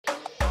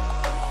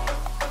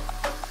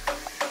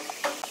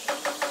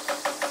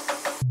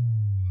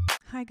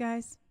Hi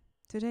guys!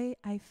 Today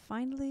I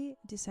finally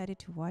decided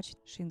to watch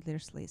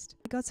Schindler's List.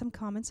 I got some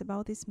comments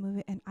about this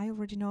movie and I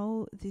already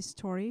know this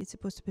story. It's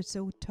supposed to be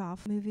so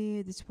tough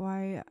movie. That's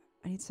why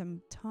I need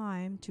some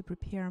time to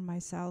prepare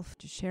myself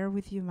to share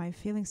with you my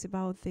feelings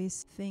about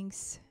these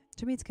things.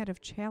 To me, it's kind of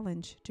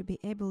challenge to be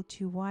able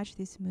to watch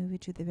this movie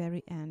to the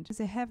very end. Because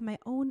I have my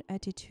own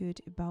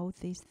attitude about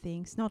these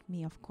things. Not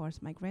me, of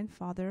course, my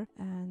grandfather.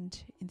 And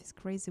in this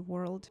crazy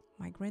world,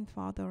 my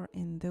grandfather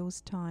in those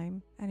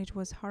time. And it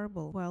was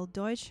horrible. Well,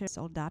 Deutsche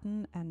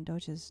Soldaten and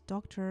Deutsche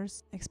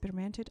doctors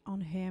experimented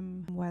on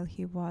him while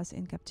he was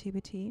in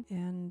captivity.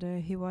 And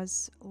he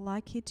was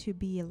lucky to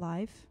be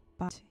alive,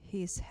 but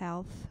his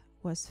health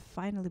was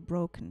finally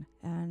broken,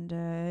 and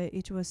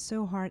it was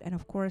so hard, and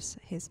of course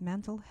his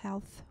mental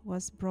health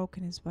was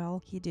broken as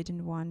well. He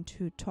didn't want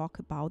to talk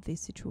about this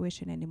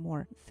situation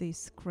anymore,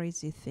 these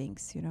crazy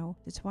things, you know.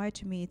 That's why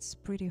to me it's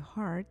pretty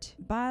hard,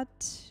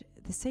 but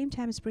at the same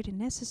time it's pretty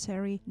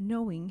necessary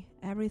knowing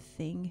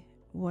everything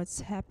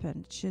what's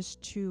happened just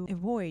to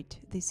avoid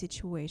this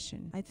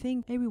situation. I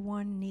think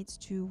everyone needs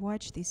to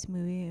watch this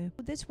movie.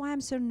 That's why I'm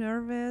so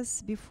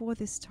nervous before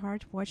they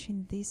start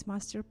watching this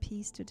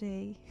masterpiece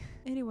today.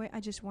 Anyway,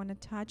 I just want to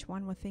touch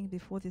one more thing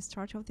before the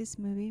start of this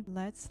movie.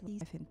 Let's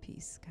live in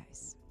peace,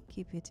 guys.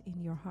 Keep it in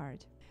your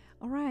heart.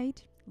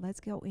 Alright, let's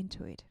go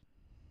into it.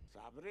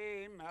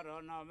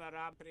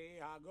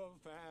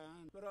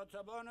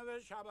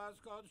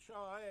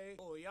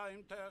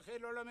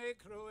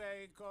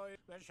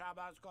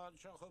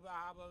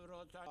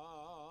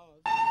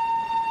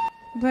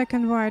 Black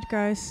and white,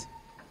 guys.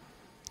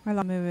 I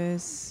love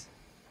movies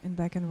in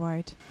black and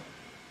white.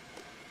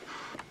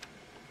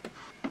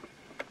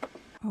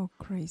 Oh,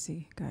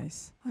 crazy,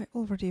 guys. I'm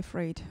already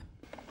afraid.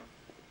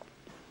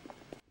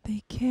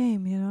 They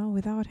came, you know,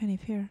 without any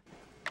fear.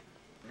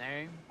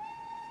 Name?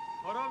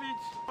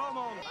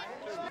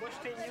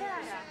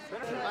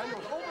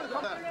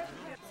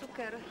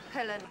 Zucker,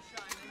 Helen.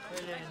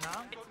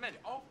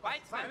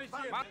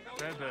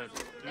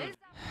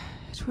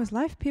 It was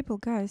live people,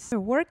 guys. They're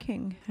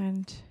working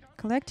and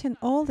collecting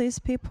all these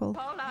people.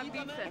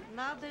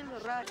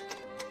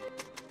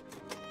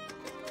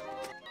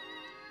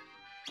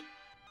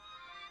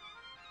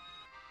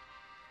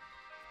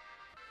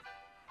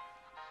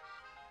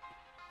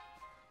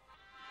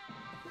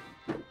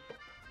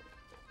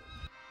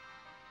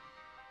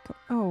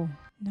 Oh,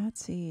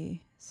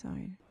 Nazi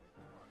sign.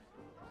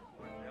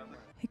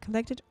 He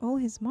collected all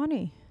his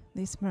money,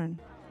 this man.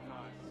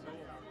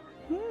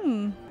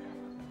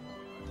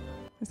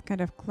 This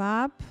kind of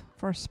club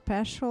for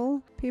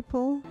special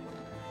people.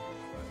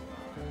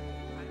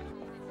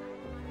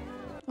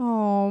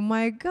 Oh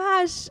my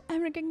gosh,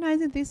 I'm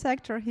recognizing this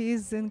actor. He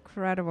is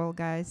incredible,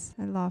 guys.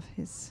 I love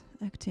his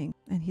acting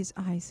and his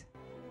eyes.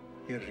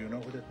 Here, do you know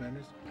who that man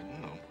is?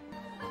 No.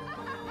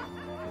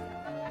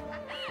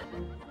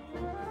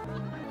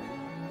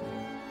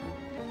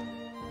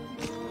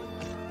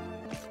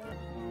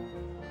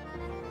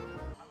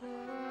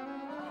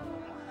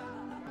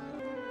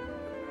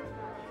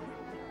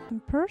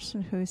 A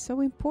person who is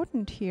so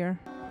important here.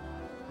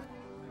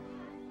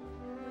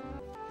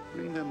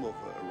 Bring them over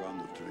a round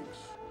of drinks.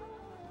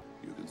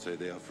 You can say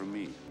they are from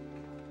me.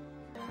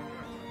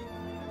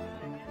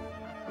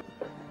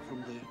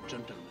 From the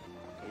gentleman.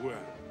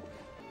 Well,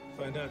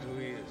 find out who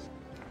he is.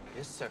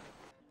 Yes, sir.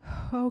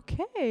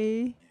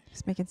 Okay,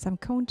 he's making some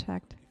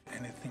contact.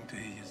 Anything to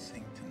hear you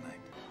sing tonight.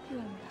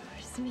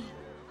 Remembers me.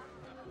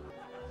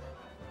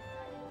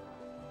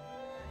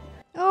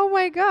 Oh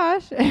my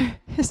gosh,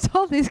 he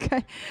saw this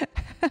guy.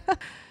 What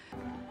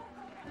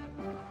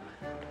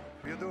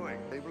are you doing?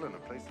 Table in a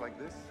place like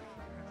this?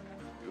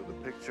 You're the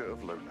picture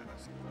of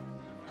loneliness.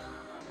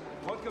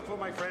 Vodka for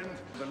my friend,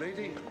 the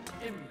lady.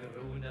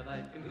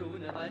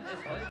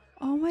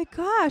 Oh my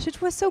gosh,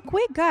 it was so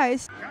quick,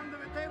 guys. Come to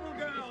the table,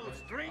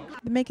 girls. Drink.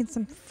 They're making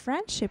some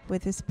friendship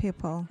with these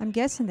people. I'm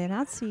guessing they're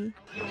Nazi.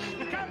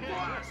 Come to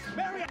us.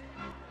 Mary.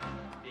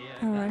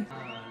 Alright.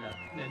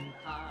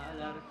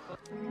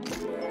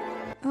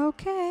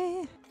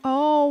 Okay.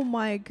 Oh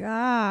my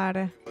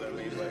god.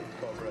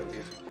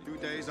 2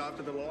 days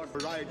after the large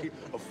variety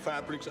of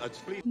fabrics at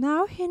Fleet.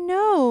 Now he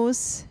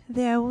knows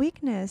their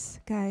weakness,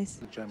 guys.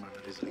 The German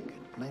is like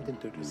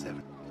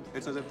 1937.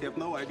 It's as if they have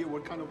no idea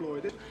what kind of law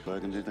it is.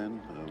 Burgundy then,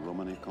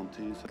 Romani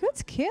Conti. Good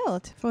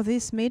skilled for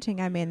this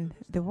meeting. I mean,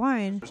 the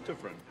wine. It's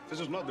different. This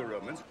is not the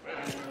Romans.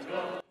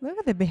 Look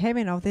at the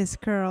behavior of this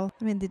girl.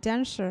 I mean, the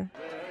dancer.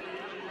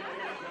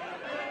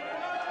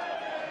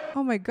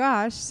 Oh my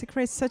gosh, she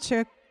creates such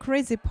a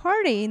crazy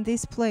party in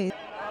this place.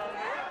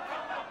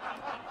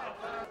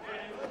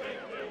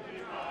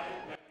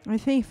 I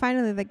think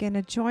finally they're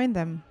gonna join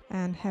them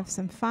and have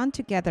some fun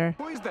together.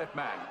 Who is that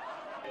man?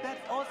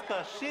 That's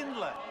Oscar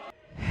Schindler.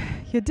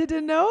 You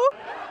didn't know?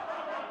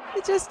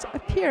 He just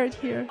appeared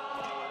here.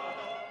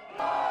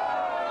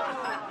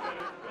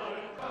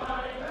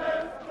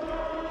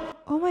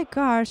 Oh my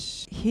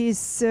gosh, he's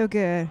so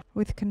good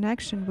with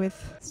connection,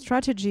 with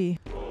strategy.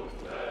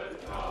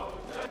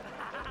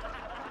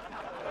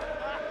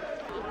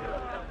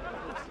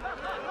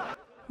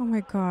 Oh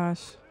my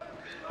gosh.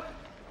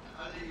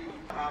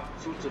 Frau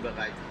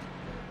zuzubereiten.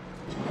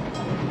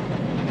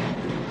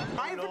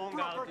 Private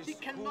property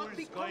cannot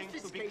be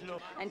confiscated.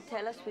 And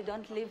tell us we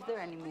don't live there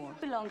anymore.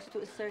 It belongs to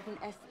a certain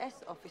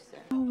SS officer.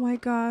 Oh my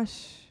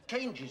gosh.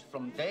 Changes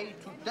from day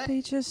to day.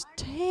 They just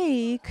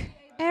take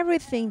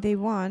everything they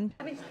want.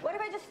 I mean, what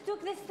if I just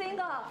took this thing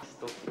off?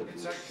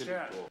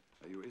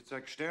 Are you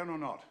Itzhak Stern or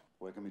not?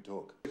 Where can we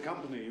talk? The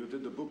company you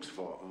did the books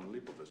for on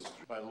Lipovitz.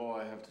 By law,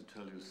 I have to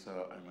tell you,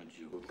 sir, I'm a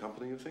Jew. Good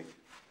company, you think?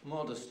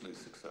 Modestly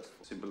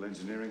successful. Simple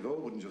engineering, though,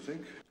 wouldn't you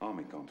think?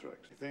 Army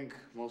contract. I think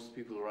most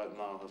people right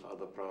now have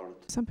other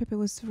priorities. Some people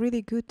it was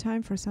really good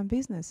time for some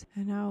business.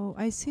 And now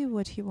I see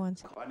what he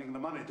wants. Finding the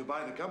money to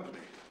buy the company.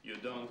 You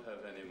don't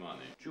have any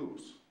money.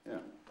 Jews, yeah.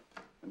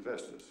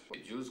 Investors.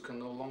 Jews can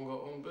no longer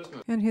own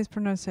business. And his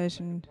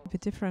pronunciation a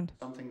bit different.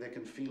 Something they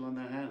can feel on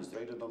their hands.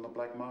 Traded on the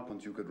black market.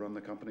 And you could run the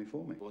company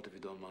for me. What if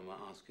you don't mind my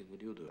asking,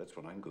 would you do? That's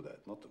what I'm good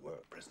at, not the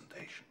work.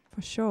 Presentation.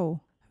 For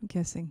show, I'm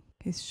guessing.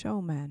 He's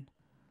showman.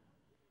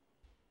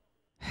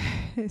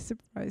 He's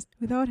surprised.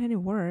 Without any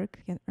work,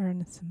 he can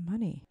earn some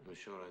money. I'm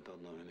sure I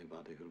don't know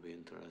anybody who'll be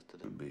interested in.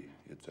 Could be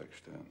Itzhak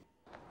Stern.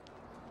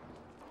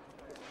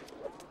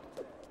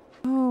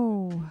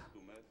 Oh.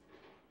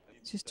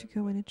 Just to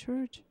go in a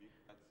church.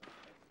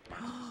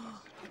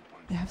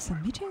 They have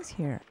some meetings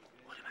here.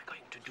 What am I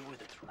going to do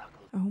with it,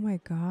 Rocco? Oh my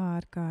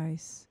god,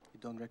 guys. You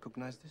don't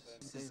recognize this?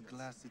 This is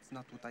glass. It's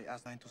not what I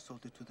asked. I to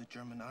sold it to the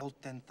German army. All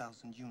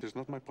 10,000 units. It's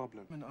not my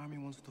problem. The German army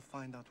wants to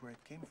find out where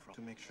it came from.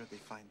 To make sure they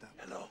find out.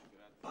 Hello.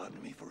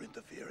 Pardon me for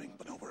interfering,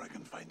 but nowhere I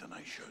can find a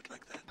nice shirt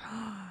like that.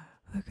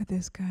 Look at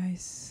this,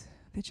 guys.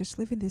 They just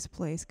live in this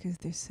place because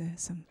there's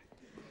some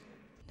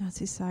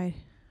Nazi side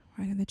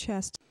right in the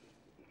chest.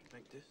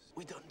 Like this?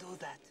 We don't do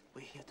that.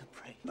 We're here to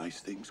pray.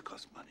 Nice things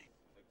cost money.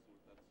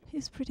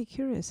 He's pretty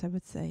curious, I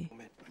would say.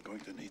 I'm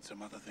going to need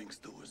some other things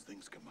too as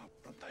things come up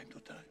from time to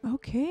time.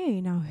 Okay,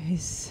 now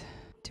he's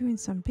doing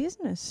some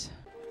business.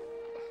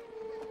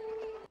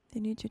 They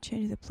need to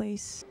change the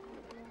place.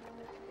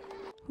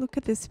 Look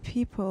at these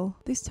people.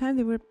 This time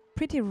they were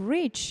pretty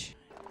rich.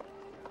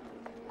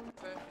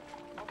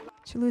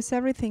 To lose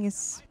everything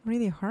is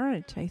really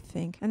hard, I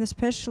think. And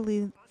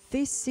especially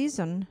this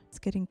season, it's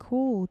getting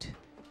cold.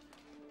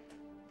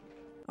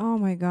 Oh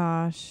my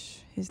gosh,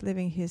 he's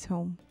leaving his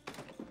home.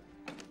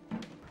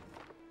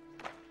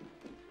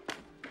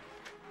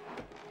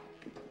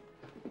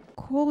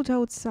 Cold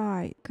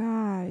outside.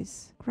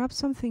 Guys, grab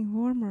something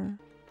warmer.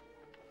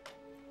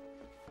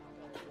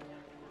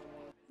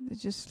 They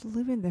just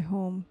live in the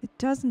home. It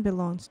doesn't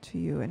belong to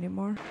you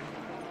anymore.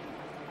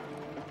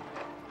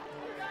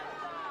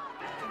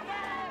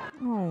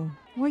 Oh,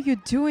 what are you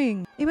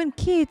doing? Even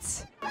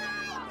kids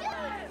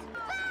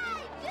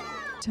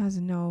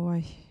doesn't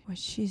know what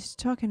she's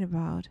talking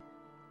about.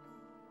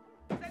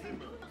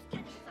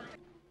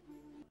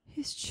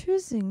 He's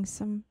choosing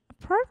some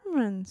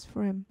apartments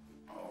for him.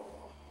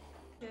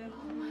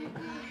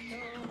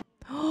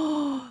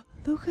 Oh,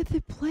 look at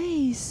the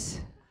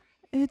place.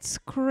 It's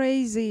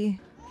crazy.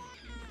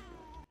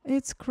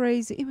 It's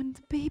crazy. Even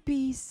the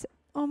babies.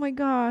 Oh my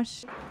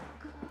gosh.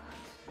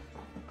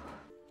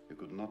 It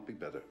could not be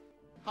better.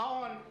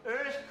 How on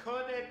earth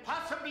could it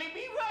possibly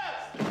be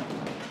worse?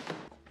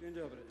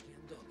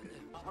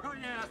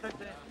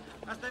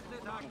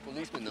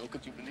 Policeman, though,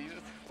 could you believe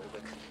it?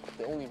 Look,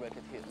 the only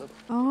record here, look.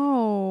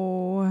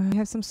 Oh, I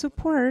have some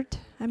support.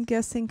 I'm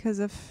guessing because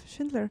of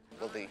Schindler.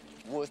 Well, the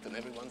worst than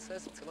everyone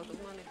says, it's a lot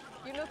of money.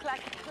 You look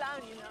like a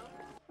clown, you know.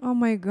 Oh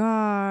my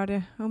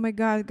god. Oh my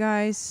god,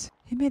 guys.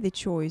 He made the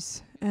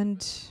choice.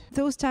 And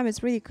those times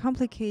it's really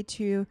complicated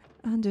to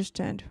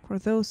understand for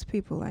those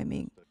people, I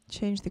mean.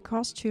 Change the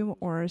costume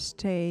or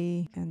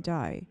stay and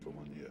die. For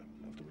 1 year,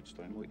 after which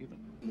time we're even.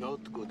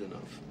 Not good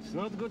enough. It's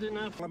not good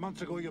enough. A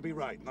month ago, you'll be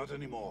right. Not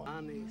anymore.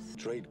 Honest.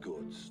 Trade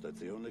goods. That's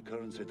the only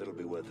currency that'll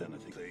be worth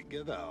anything. Say,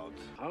 get out.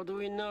 How do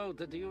we know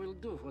that you will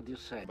do what you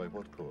said? By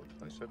what code?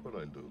 I said what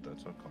I'll do.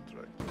 That's our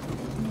contract.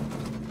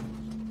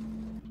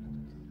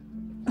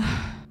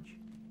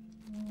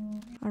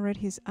 I read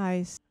his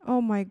eyes.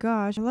 Oh my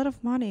gosh, a lot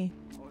of money.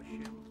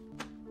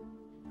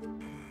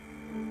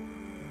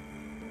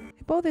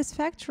 He bought this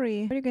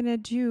factory. What are you gonna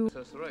do?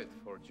 That's right,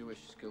 for Jewish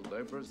skilled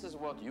laborers. This is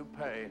what you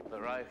pay the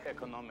Reich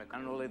Economic.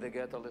 Annually they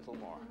get a little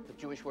more. The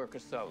Jewish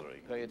worker's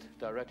salary, paid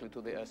directly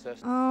to the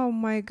SS. Oh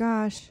my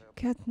gosh,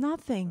 get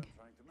nothing.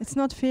 It's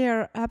not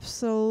fair,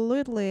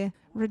 absolutely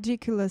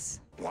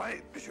ridiculous.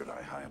 Why should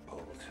I hire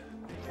Poles?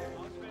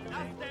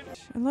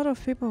 A lot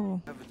of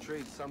people. Have a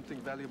trade, something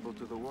valuable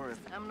to the war.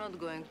 I'm not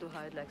going to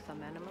hide like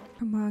some animal.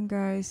 Come on,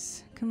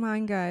 guys. Come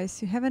on,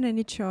 guys. You haven't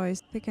any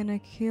choice. They're gonna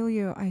kill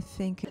you, I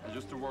think. I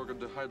used to work at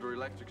the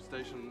hydroelectric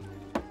station.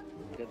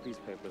 Get these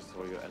papers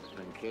for your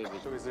editor in case.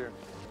 So is there.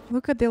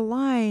 Look at the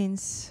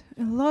lines.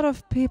 A lot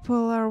of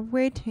people are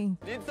waiting.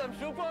 Need some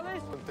shoe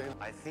polish?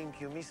 I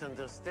think you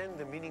misunderstand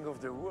the meaning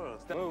of the word.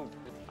 Oh,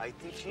 I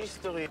teach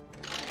history.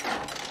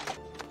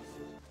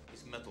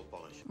 It's metal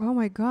polish. Oh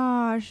my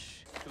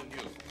gosh. Too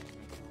new.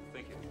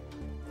 Thank you.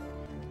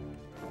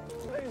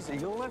 Crazy,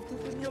 you left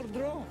it in your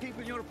drawer. Keep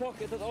in your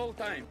pocket at all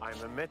times. I'm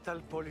a metal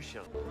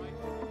polisher.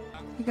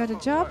 He got a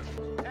job.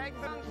 Egg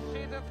them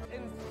sheeted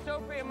in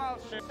soapy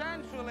emulsion,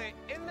 sensually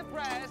in the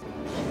press.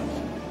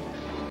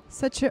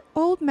 Such an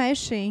old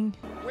machine.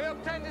 We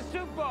obtained a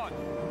soup board.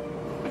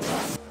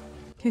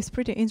 He's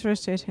pretty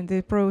interested in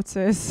the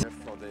process.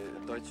 For the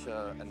Deutsche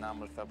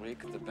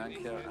Enamelfabrik, the bank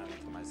here,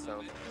 and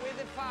myself. With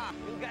the fire,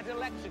 you get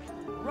electric.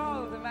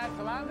 Roll the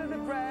metal under the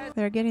press.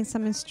 They're getting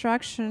some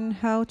instruction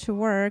how to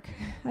work.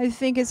 I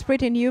think it's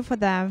pretty new for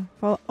them,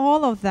 for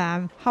all of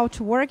them, how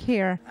to work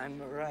here.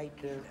 I'm a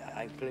writer.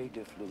 I play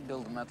the flute.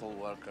 Skilled metal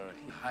worker,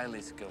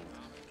 highly skilled.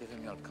 Give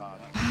him your card.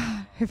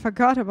 He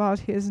forgot about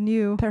his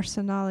new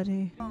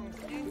personality.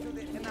 Into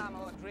the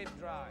enamel drip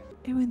dry.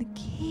 Even the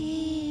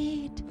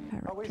kid.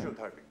 How is your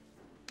typing?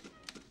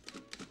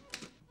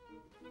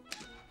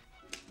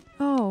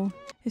 Oh,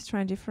 he's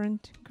trying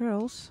different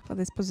girls for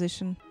this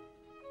position.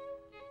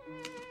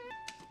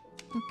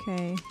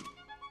 Okay.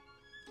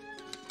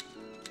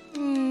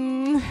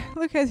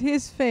 Look at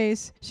his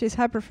face. She's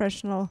high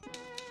professional.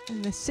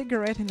 And a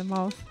cigarette in the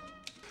mouth.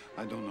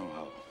 I don't know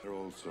how. They're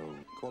all so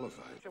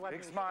qualified.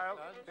 Big smile,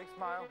 big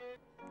smile.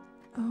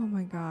 Oh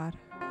my god.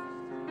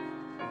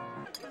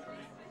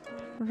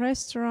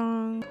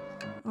 Restaurant.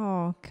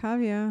 Oh,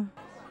 caviar.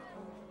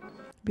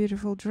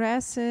 Beautiful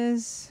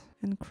dresses.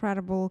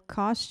 Incredible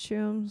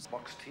costumes.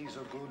 Boxed teas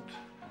are good.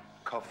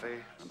 Coffee.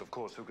 And of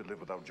course, who could live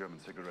without German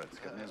cigarettes?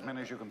 Getting as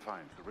many as you can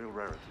find. The real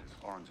rarities.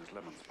 Oranges,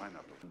 lemons,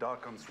 pineapple.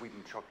 Dark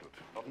unsweetened chocolate.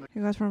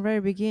 You got from the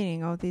very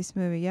beginning of this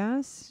movie,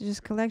 yes? You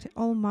just collect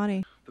all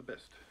money. The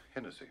best.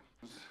 Hennessy.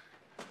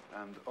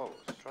 And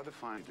try to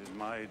find is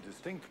my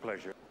distinct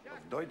pleasure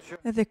of Deutsche.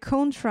 The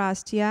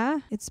contrast, yeah?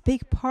 It's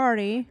big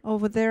party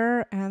over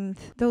there and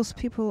those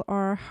people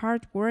are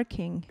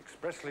hardworking.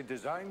 Expressly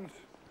designed,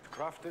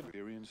 crafted,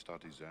 experienced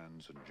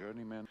artisans and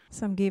journeymen.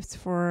 Some gifts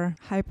for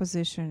high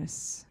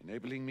positions.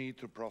 Enabling me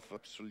to proffer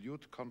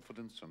absolute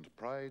confidence and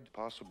pride,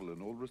 passable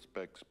in all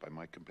respects by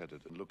my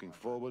competitor. Looking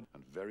forward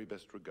and very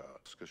best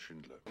regards,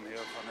 Schindler. I'm here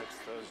for next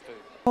Thursday.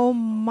 Oh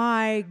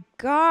my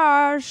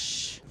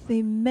gosh!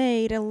 They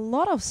made a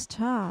lot of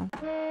stuff.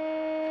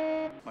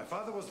 My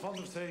father was fond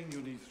of saying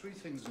you need three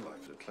things in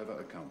life: a clever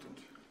accountant.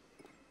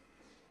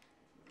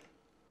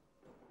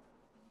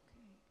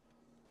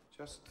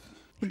 Just...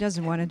 He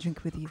doesn't want to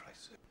drink with you.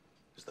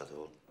 Is that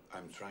all?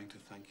 I'm trying to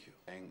thank you.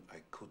 Saying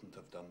I couldn't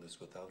have done this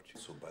without you.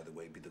 So, by the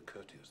way, be the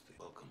courteous thing.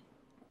 Welcome.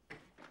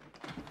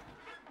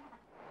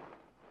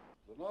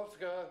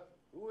 Zanovska,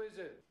 who is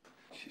it?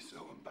 She's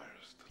so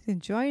embarrassed. He's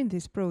enjoying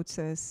this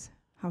process,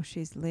 how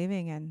she's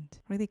living and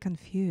really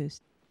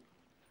confused.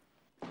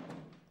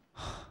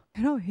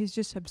 You know, he's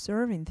just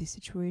observing the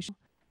situation.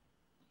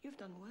 You've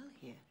done well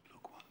here.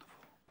 Look wonderful.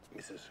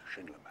 Mrs.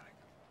 Schindler married.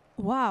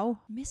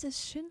 Wow, Mrs.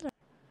 Schindler.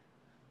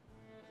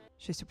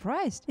 She's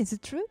surprised. Is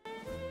it true?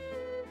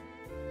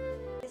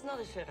 It's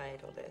not a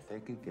charade, all this.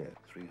 Take a guess.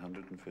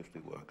 350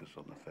 workers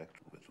on the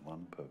factory with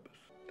one purpose: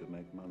 to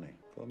make money.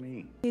 For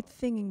me. It's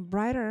thinking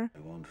brighter. I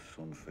won't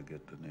soon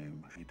forget the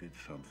name. He did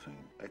something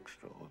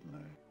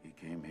extraordinary. He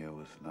came here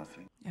with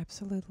nothing.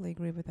 Absolutely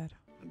agree with that.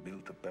 And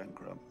built a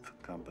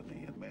bankrupt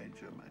company and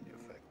major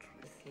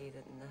manufacturing. See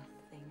that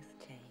nothing's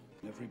changed.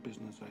 Every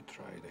business I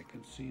tried, I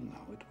can see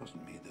now it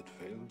wasn't me that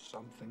failed.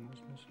 Something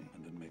was missing.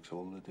 And it makes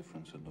all the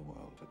difference in the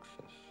world,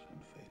 success and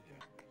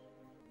failure.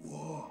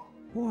 War.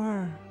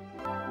 War.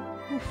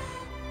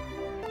 Oof.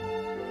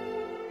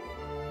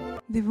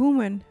 The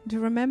woman, do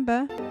you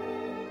remember?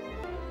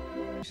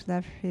 She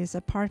left his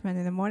apartment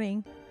in the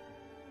morning.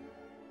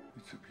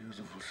 It's a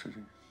beautiful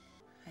city.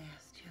 I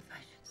asked you if I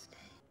should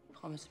stay.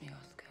 Promise me,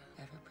 Oscar,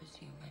 never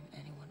presume I'm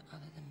anyone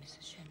other than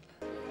Mrs.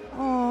 Shindler.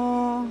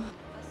 Oh.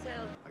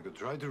 I could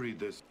try to read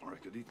this, or I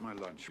could eat my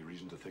lunch.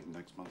 Reason to think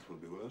next month will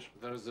be worse.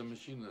 There is a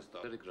machinist.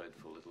 Very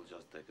grateful. It'll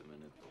just take a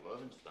minute.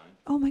 Lowenstein.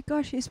 Oh my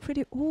gosh, he's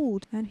pretty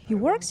old and he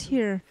works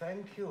here.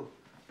 Thank you.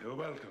 You're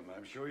welcome.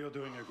 I'm sure you're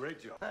doing a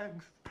great job.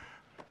 Thanks.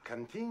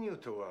 Continue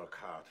to work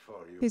hard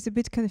for you. He's a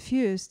bit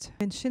confused.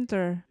 And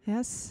Schindler,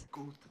 yes?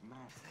 Good man.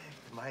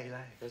 Saved my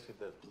life. Yes, it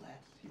did. Bless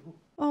you.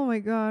 Oh my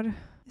god,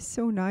 it's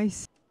so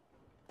nice.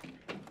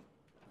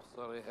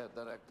 Sorry, Herr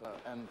Director.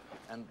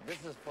 And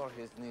this is for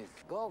his niece.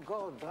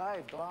 Go,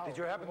 drive. Did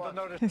you happen to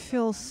notice? He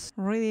feels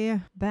really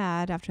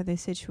bad after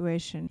this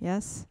situation,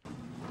 yes?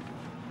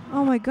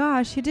 Oh my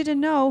gosh, he didn't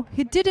know.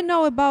 He didn't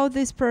know about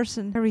this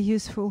person. Very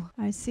useful.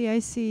 I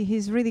see.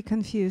 He's really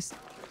confused.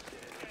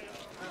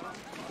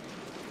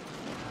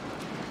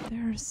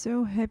 They're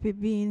so happy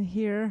being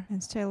here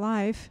and stay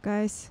alive.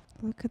 Guys,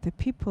 look at the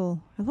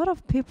people. A lot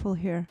of people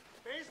here.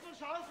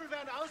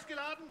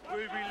 We'll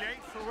be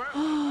late for work.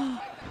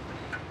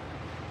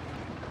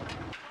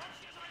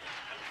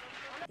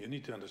 You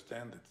need to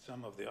understand that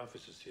some of the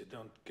officers here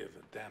don't give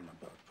a damn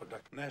about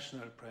product.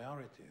 National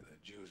priority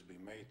that Jews be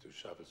made to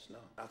shovel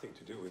snow. Nothing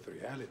to do with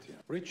reality.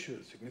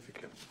 Ritual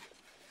significance.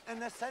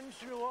 An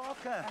essential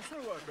worker.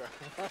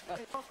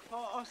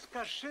 For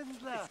Oscar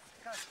Schindler.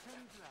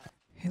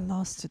 He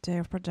lost a day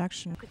of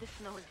production. Look at the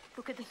snow.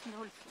 Look at the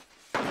snow.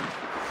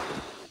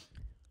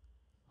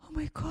 Oh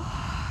my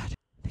god.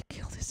 They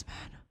killed this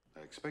man.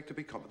 I expect to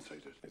be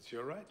compensated. It's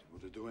your right.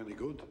 Would it do any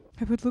good?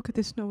 I would look at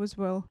the snow as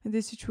well in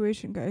this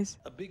situation, guys.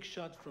 A big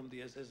shot from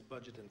the SS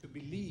budget, and to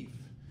believe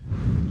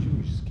a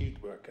Jewish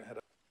skilled worker had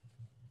a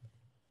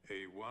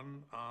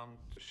one-armed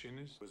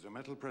machinist Was a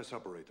metal press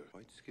operator,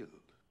 quite skilled.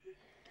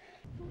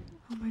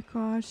 Oh my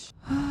gosh.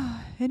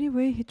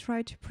 Anyway, he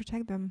tried to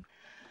protect them.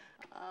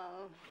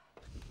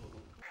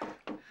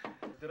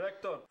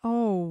 Director.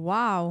 Oh,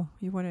 wow.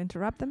 You want to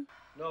interrupt them?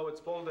 No,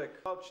 it's Boldek.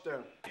 Couch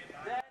there.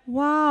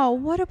 Wow,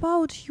 what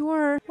about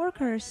your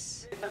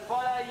workers?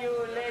 Follow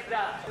you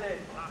later.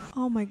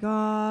 Oh my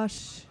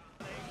gosh.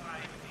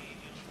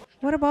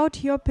 What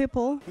about your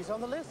people? He's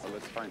on the list. Well,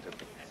 let's find him.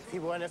 He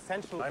were an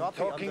essential I'm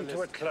copy on talking the to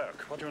a list.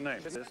 clerk. What's your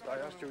name? I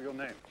asked you your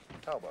name.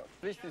 How about?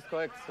 List is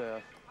correct,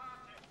 sir.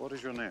 What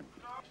is your name?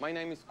 My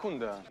name is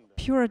Kunda.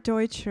 Pure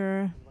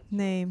Deutscher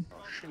name.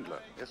 Schindler.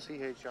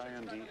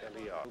 Schindler.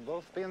 We'll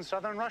both be in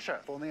southern Russia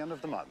for the end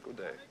of the month. Good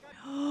day.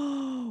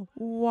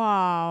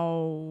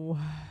 Wow.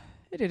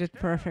 He did it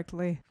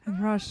perfectly. In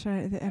Russia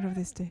at the end of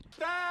this date.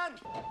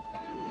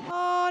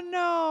 Oh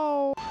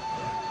no!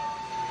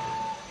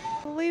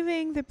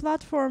 Leaving the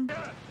platform.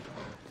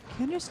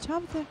 Can you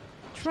stop the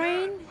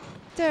train?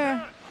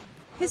 There.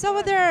 He's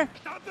over there.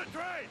 Stop the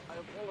train!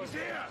 He's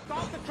here!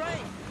 Stop the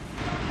train!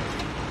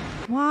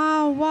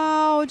 Wow,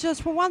 wow.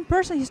 Just for one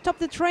person, he stopped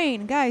the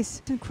train. Guys,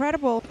 it's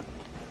incredible.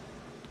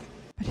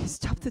 But he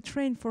stopped the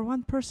train for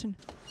one person.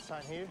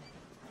 Sign here.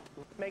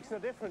 Makes no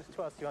difference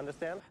to us, you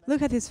understand?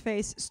 Look at his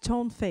face.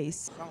 Stone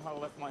face. Somehow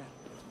left my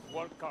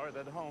work card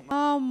at home.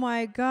 Oh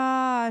my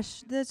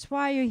gosh. That's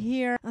why you're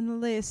here on the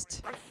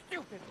list.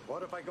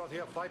 What if I got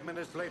here 5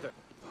 minutes later?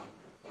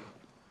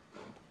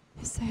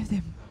 He saved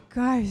him.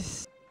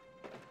 Guys.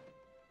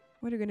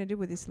 What are you gonna do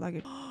with this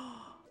luggage?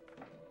 Oh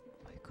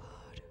my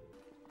god.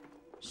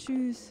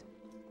 Shoes.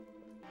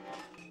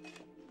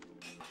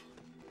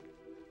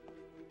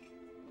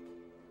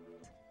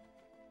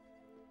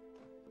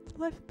 The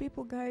life of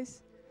people,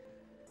 guys.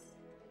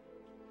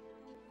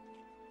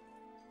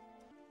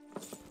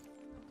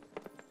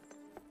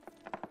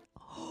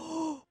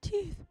 Oh,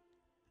 teeth.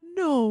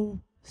 No.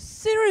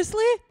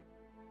 Seriously?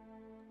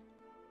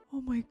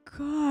 Oh my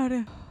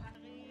god.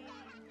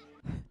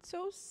 It's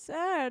so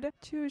sad.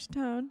 Jewish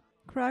town.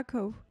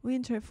 Krakow.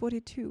 Winter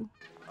 42.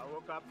 I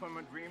woke up from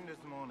a dream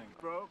this morning.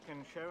 Broke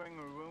and sharing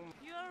a room.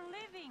 You're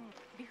living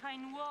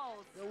behind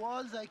walls. The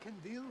walls I can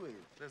deal with.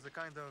 There's a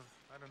kind of,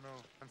 I don't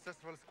know,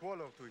 ancestral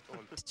squalor to it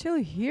all. Still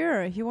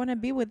here. You want to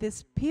be with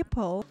these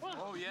people.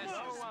 Oh, yes,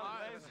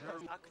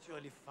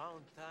 Actually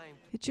found time.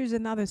 You choose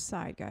another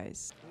side,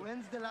 guys.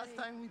 When's the last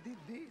time we did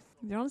this?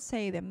 Don't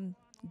say them.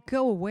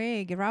 Go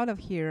away. Get out of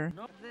here.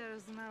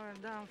 There's nowhere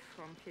down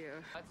from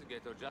here. That's a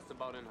ghetto just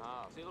about in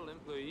half. Civil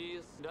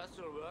employees,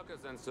 industrial workers,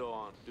 and so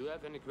on. Do you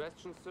have any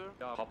questions, sir?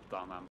 Yeah, hop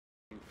down, I'm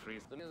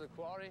freeze. Then there's a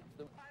quarry.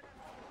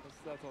 What's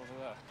that over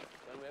there?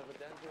 Then we have a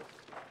dentist.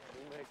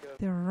 We make a...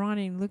 They're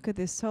running. Look at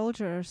the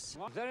soldiers.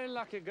 Very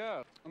lucky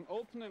girl. An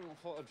opening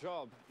for a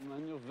job in my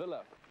new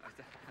villa.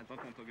 I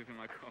don't want to give you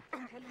my call.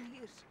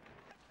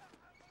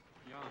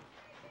 Yeah.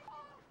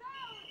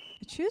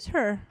 You choose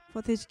her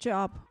for this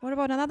job. What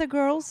about another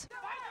girls?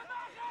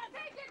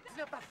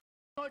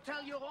 The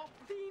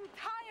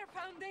entire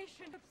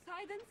foundation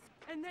subsidence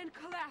and then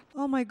collapse.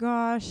 Oh my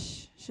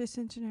gosh. She's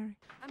engineering.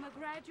 I'm a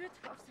graduate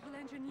of civil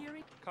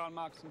engineering. Karl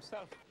Marx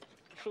himself.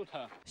 Shoot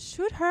her.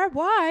 Shoot her?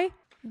 Why?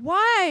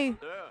 Why?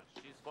 Sir,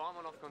 she's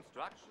foreman of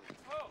construction.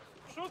 Oh,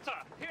 shoot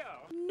her! Here!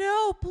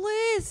 No,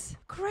 please.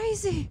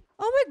 Crazy.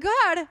 Oh my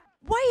god.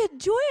 What are you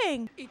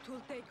doing? It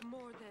will take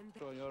more than that.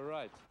 So you're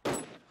right.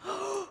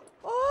 Oh!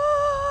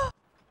 Oh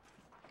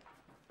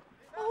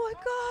my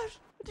gosh.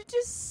 Did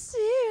you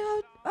see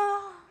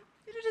how...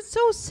 you did it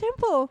so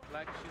simple.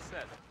 Like she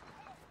said.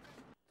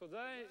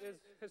 Today is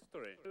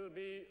history. It will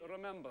be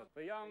remembered.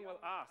 The young will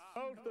ask.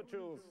 Told the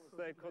Jews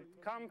they could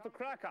come to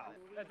Krakow.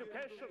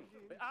 Education.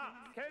 The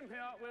arts came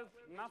here with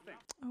nothing.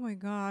 Oh my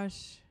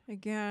gosh.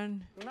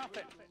 Again.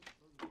 Nothing.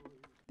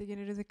 They're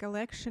gonna do the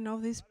collection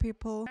of these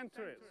people.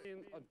 Centuries.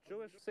 In a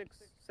Jewish 6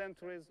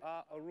 centuries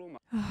are a rumor.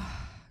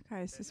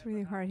 Guys, it's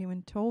really hard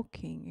even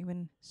talking,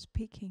 even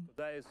speaking.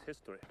 Today is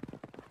history.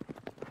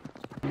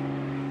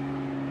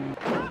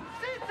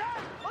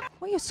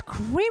 Why are you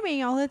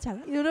screaming all the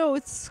time? You know,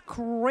 it's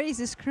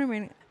crazy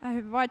screaming.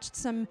 I've watched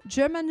some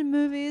German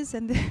movies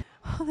and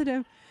all of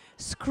them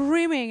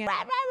screaming. No, I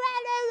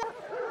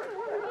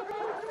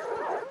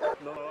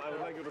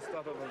would like you to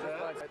stop over there.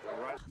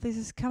 Right.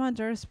 This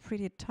commander is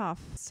pretty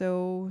tough.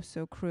 So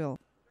cruel.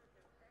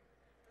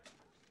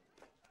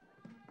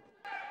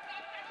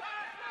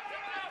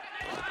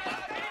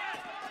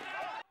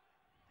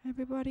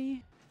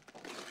 Everybody.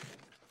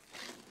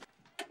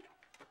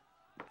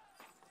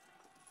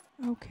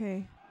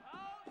 Okay.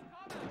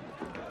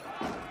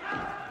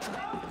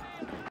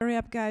 Hurry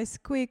up, guys,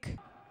 quick.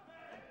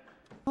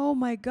 Oh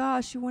my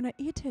gosh, you wanna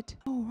eat it?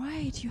 All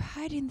right, you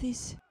hide in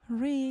these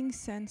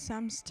rings and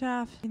some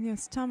stuff in your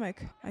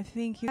stomach. I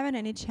think you haven't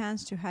any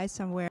chance to hide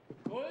somewhere.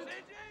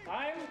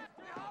 Time.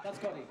 That's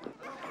got it.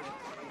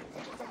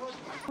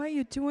 What are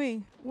you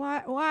doing?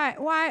 Why?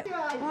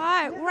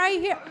 Right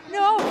here.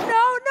 No.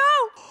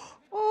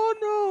 Oh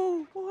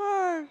no.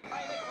 Why?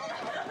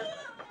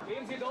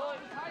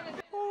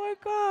 Oh my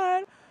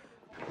God.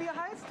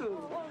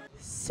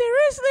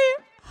 Seriously?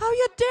 How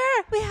you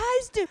dare? Wie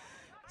heißt du?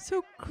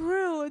 So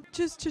cruel.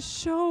 Just to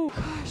show.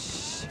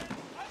 Gosh.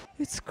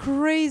 It's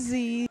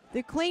crazy.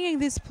 They're cleaning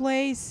this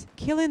place,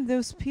 killing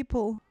those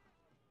people.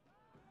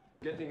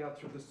 Getting out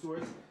through the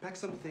sewers. Pack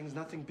some things,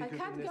 nothing bigger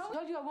than this. I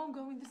told you I won't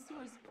go in the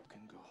sewers. You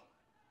can go.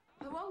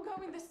 I won't go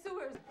in the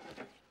sewers.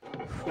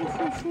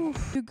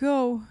 You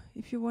go.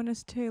 If you want to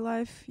stay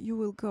alive, you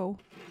will go.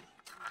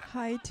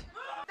 Hide.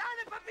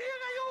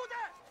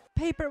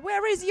 Paper.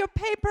 Where is your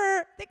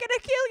paper? They're gonna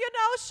kill you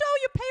now. Show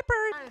your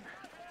paper.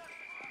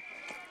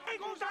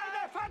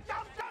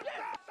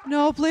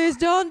 No, please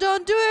don't do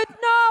it.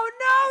 No,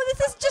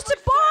 this is just a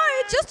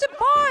boy. Just a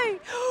boy.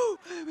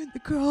 The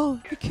girl.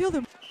 They killed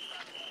him.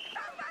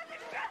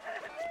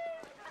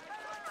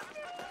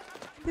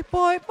 The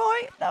boy.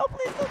 No,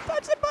 please don't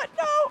touch the boy.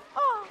 No.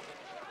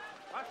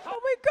 Oh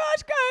my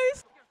gosh,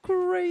 guys.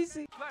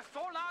 Crazy.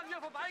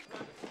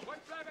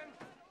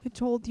 I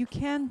told you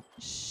can't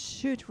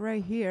shoot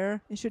right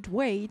here. You should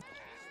wait.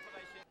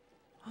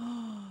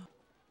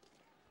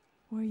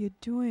 What are you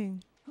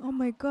doing? Oh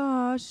my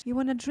gosh. You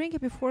want to drink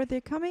it before they're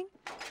coming?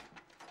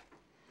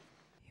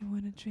 You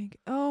want to drink?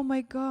 Oh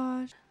my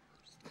gosh.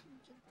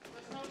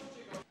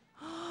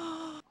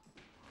 Oh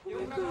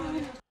my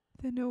God.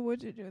 They know what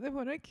to do. They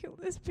want to kill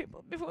these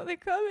people before they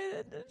come in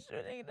and they're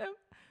shooting them.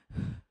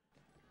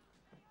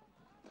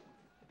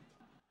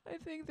 I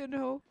think they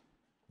know.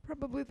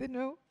 Probably they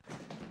know.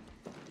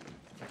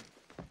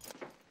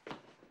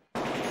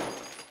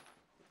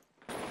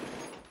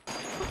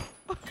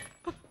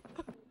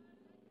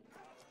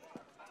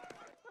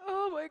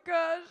 Oh my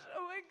gosh.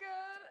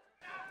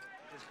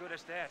 As good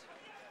as that.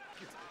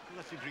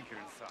 Let you drink here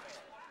inside.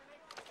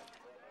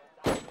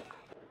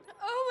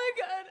 Oh my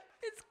God.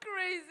 It's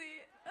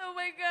crazy. Oh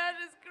my God,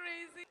 it's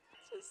crazy.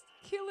 Just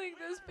killing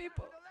those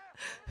people.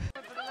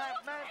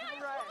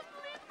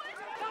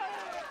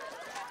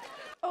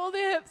 Oh,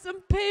 they have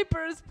some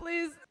papers,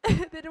 please.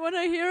 They don't want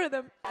to hear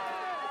them.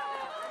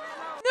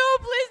 No,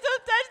 please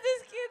don't touch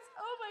these kids.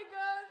 Oh my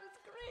God, it's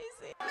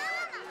crazy.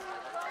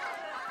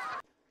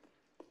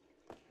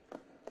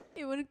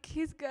 You want to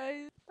kiss,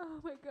 guys? Oh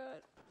my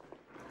God.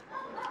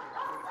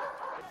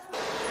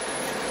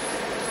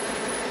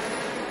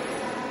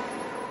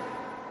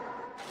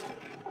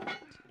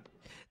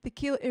 They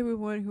kill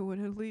everyone who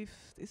want to leave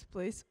this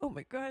place. Oh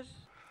my gosh.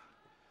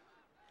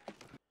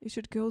 You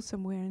should go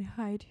somewhere and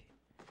hide.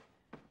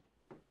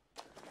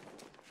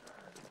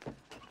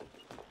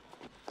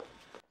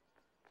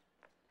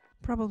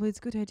 Probably it's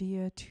a good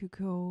idea to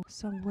go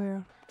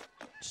somewhere.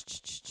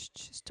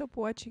 Stop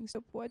watching.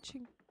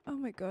 Oh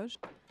my gosh.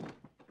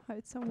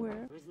 Hide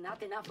somewhere. There's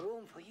not enough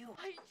room for you.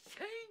 I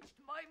changed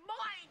my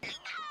mind.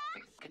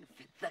 Can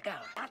fit the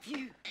girl. Not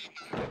you.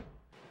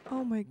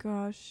 Oh my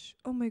gosh.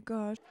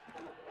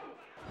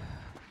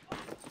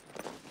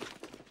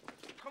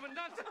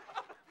 Commandant!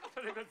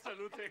 Very good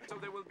saluting. So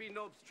there will be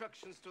no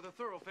obstructions to the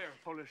thoroughfare.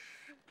 Polish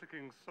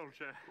clicking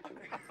soldier.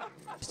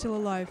 Still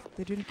alive.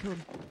 They didn't kill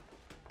him.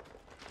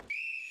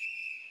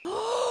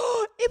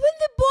 Even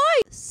the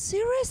boy!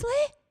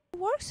 Seriously?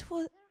 Works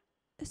for...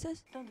 It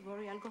says... Don't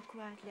worry, I'll go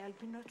quietly. I'll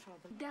be no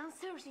trouble.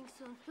 Downstairs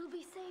soon. He'll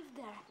be safe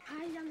there.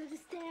 Hide under the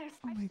stairs.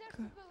 Oh my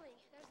God.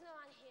 There's no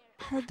one here.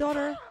 Her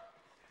daughter.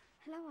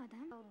 Hello,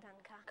 Adam. Oh,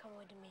 Danka, come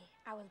with me.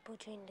 I will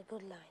put you in the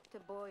good line. The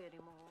boy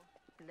anymore.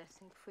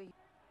 Blessing for you.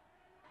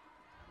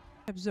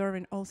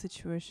 Observing all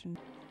situation.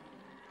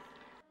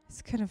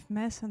 It's kind of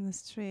mess on the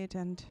street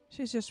and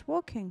she's just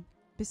walking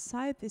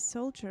beside this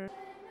soldier.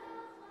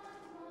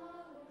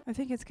 I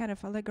think it's kind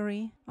of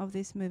allegory of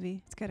this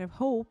movie. It's kind of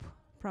hope,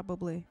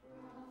 probably.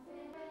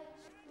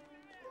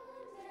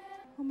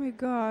 Oh my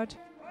God.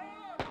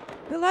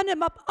 They land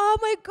him up. Oh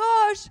my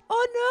gosh.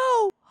 Oh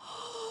no.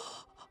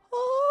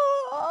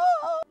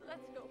 Oh.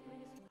 Let's go,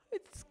 please.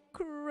 It's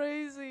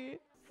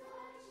crazy.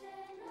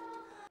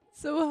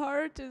 So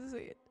hard to see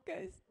it,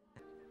 guys.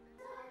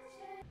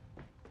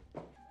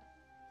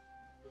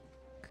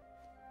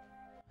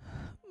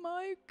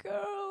 My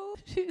girl.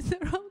 She's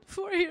around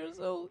 4 years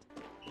old.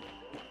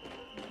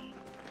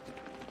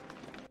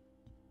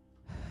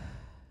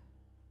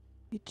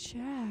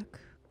 Jack.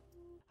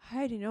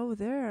 Hiding over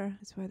there.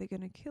 That's why they're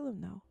gonna kill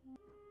him now.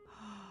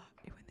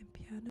 Even the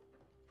piano.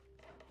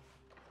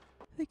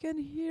 They can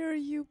hear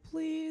you,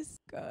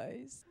 please,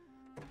 guys.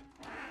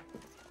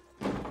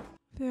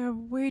 They are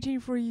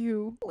waiting for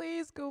you.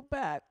 Please go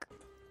back.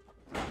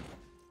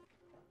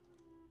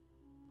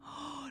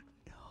 Oh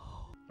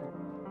no.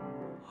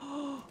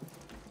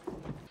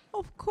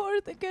 Of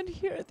course they can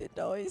hear the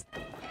noise.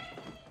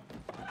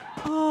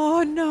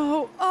 Oh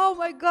no. Oh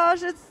my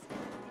gosh, it's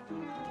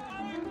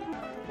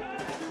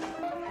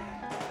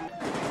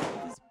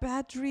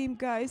bad dream,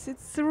 guys.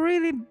 It's a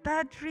really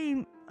bad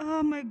dream.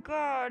 Oh my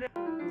God.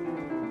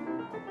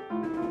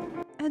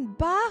 And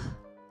Bach?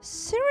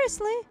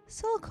 Seriously?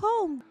 So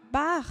calm.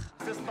 Bach.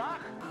 Is this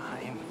Bach?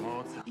 Im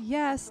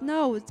Yes,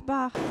 no, it's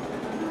Bach.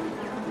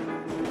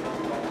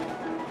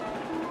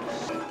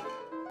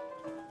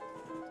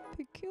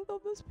 They killed all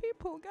those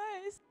people,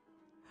 guys.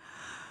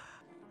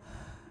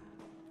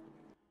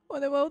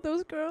 What about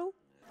those girls?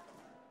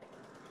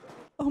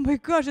 Oh my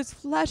gosh, it's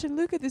flashing.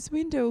 Look at these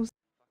windows.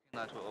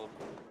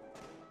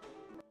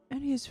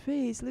 And his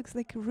face looks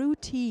like a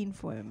routine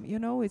for him. You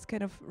know, it's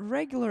kind of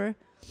regular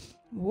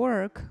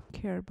work.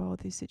 Care about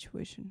this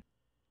situation.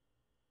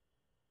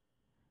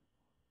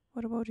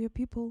 What about your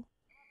people?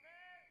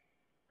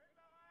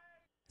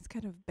 It's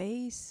kind of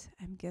base.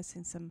 I'm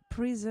guessing some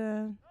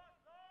prison.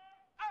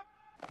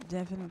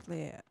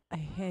 Definitely, I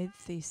hate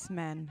this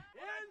man.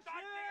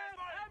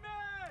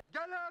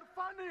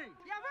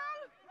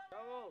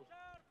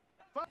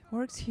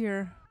 Works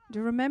here. Do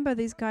you remember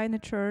this guy in the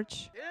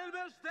church?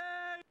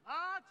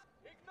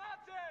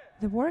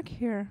 They work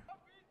here.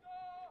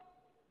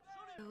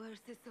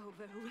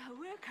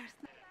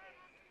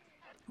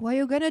 What are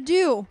you gonna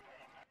do?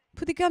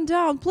 Put the gun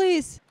down,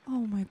 please.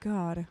 Oh my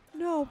god.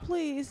 No,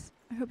 please.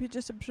 I hope you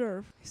just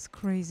observe. He's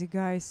crazy,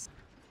 guys.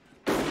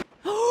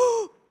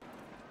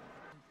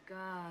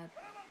 God.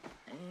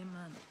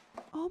 Amen.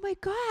 Oh my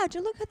god,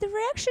 look at the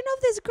reaction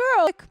of this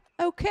girl. Like,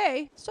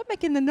 okay, stop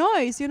making the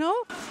noise, you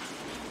know?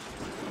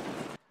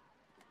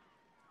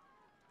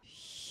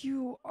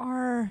 You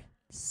are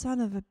son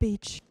of a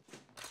bitch.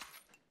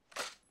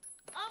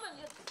 Amen,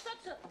 you're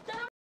such a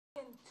damn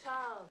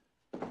child.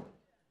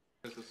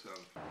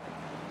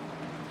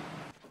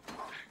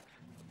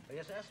 The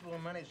SS will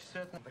manage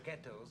certain of the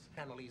ghettos,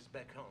 families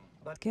back home.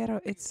 But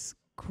Ghetto, it's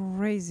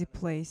crazy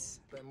place.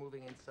 they're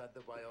moving inside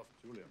the Y-off.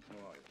 Julian,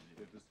 how are you?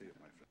 Good to see you,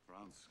 my friend.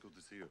 Franz, good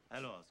to see you.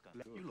 Hello, Oscar.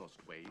 You lost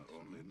weight.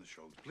 Only in the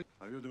shoulders.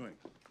 How are you doing?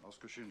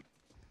 Oscar Schindler.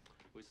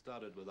 We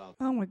started without...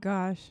 Oh my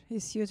gosh,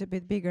 his suit a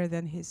bit bigger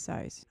than his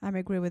size. I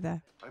agree with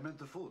that. I meant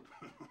the food.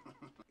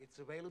 It's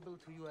available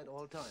to you at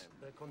all times.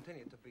 They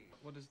continue to be.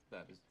 What is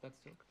that? Is that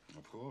silk?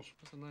 Of course.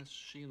 There's a nice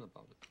sheen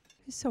about it.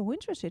 He's so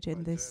interested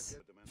in this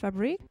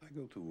fabric. I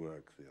go to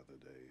work the other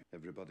day.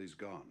 Everybody's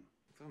gone.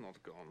 They're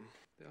not gone.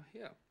 They're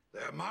here.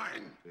 They're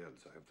mine!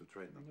 Yes, I have to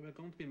train them. We're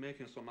going to be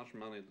making so much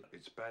money.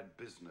 It's bad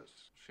business.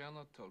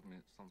 Shindler told me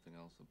something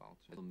else about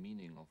you. The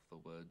meaning of the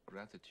word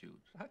gratitude.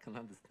 I can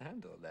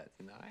understand all that,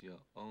 you know. Your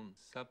own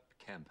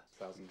sub-camp.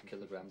 1,000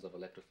 kilograms of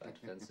electrified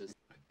fences.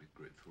 I'd be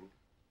grateful.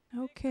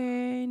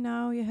 Okay,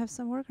 now you have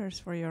some workers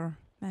for your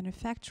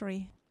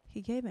manufactory.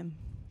 He gave him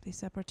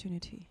this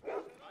opportunity.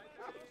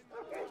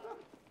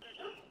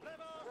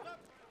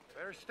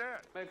 There's Stan.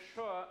 Make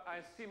sure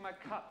I see my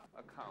cut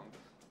account.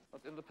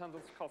 But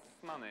independence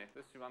costs money,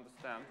 this you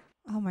understand.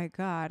 Oh my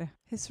god,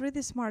 he's a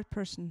really smart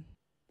person.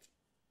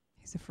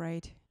 He's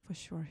afraid, for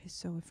sure, he's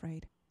so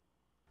afraid.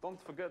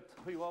 Don't forget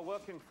who you are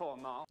working for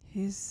now.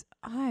 His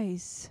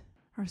eyes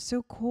are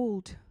so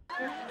cold.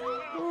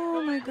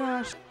 Oh my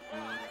gosh.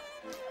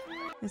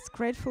 It's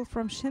grateful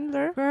from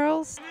Schindler.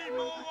 Girls.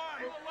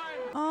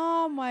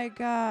 Oh my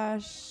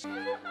gosh.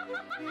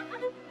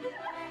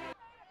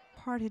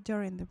 Party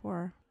during the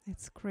war.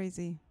 It's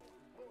crazy.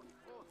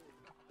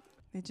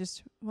 They're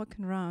just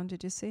walking around.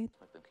 Did you see it?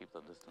 Let them keep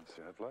the distance.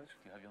 You have light?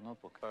 You have your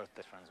notebook.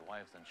 Birthdays, friends,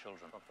 wives, and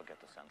children. Don't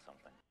forget to send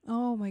something.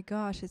 Oh my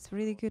gosh, it's a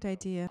really good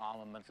idea.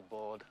 Armaments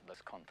board.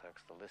 This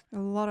contacts the list. A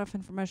lot of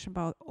information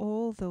about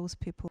all those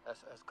people.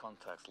 SS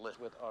contacts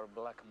list with our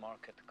black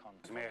market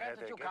contacts. Gives me a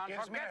headache. You can't It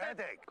gives me a forget it.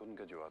 headache. Couldn't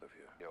get you out of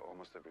here. Yeah,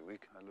 almost every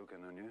week. I look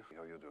in on you. See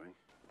how you're doing.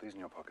 These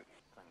in your pocket.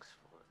 Thanks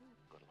for it.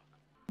 Good luck.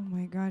 Oh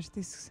my gosh,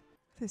 this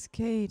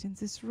gate and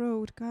this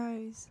road,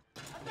 guys.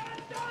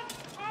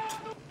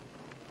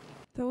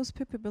 Those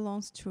people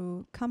belongs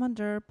to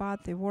Commander,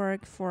 but they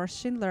work for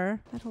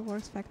Schindler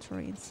Metalworks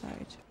factory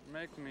inside.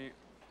 Make me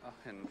a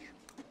hinge.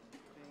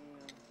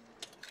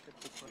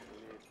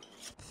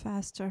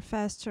 Faster,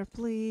 faster,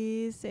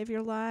 please. Save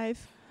your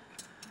life.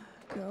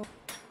 Go.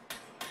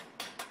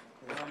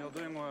 You're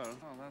doing well.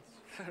 Oh, that's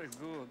very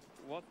good.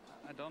 What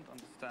I don't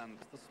understand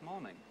this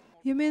morning.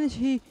 You mean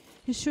he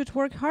should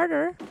work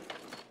harder?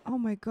 Oh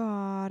my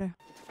god.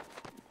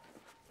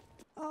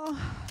 Oh,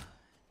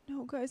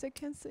 no, guys, I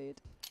can't see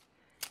it.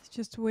 He's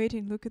just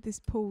waiting. Look at this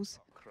pose.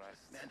 Oh,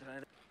 Christ.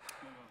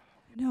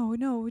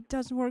 No, it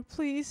doesn't work,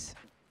 please.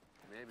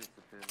 Maybe it's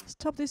a bit.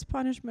 Stop this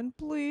punishment,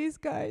 please,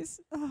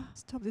 guys.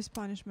 Stop this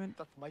punishment.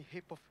 That my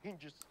hip of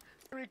hinges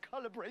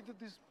recalibrated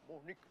this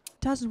morning.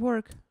 Doesn't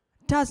work.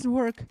 Doesn't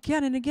work.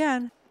 Again and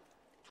again.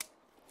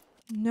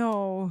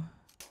 No.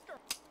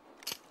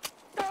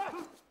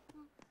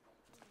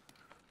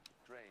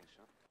 Strange,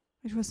 huh?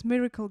 It was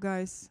miracle,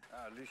 guys.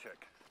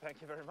 Leszek,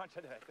 thank you very much.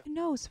 He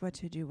knows what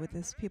to do with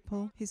these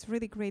people. He's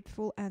really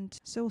grateful and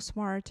so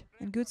smart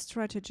and good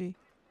strategy.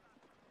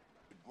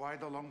 Why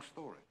the long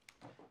story?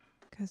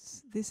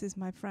 Because this is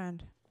my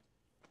friend.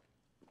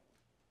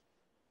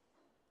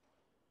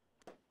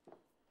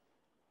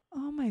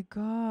 Oh my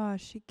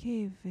gosh, he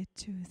gave it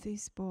to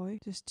this boy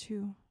just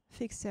to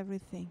fix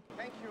everything.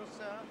 Thank you,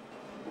 sir.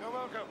 You're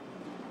welcome.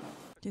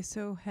 He's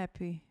so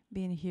happy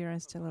being here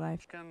and still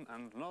alive.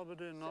 And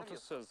nobody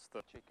notices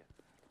the chicken.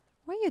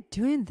 Why are you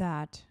doing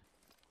that?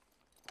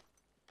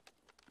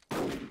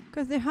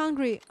 Because they're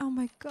hungry. Oh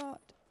my god.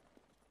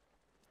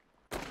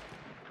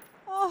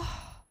 Oh.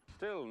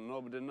 Still,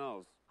 nobody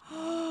knows.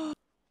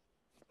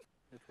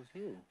 It was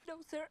you. No,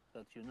 sir.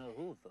 But you know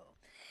who, though?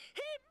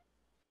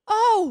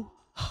 Oh!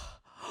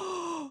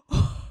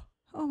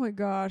 Oh my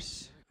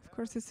gosh. Of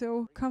course, it's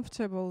so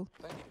comfortable.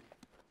 Thank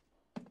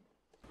you.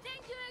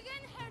 Thank you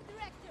again, Herr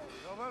Director.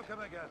 You're welcome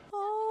again.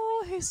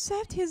 Oh, he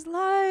saved his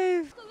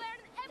life. To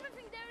learn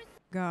everything there is.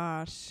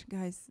 Gosh,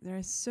 guys,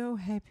 they're so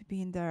happy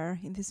being there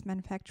in this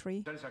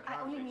manufactory.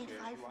 I only need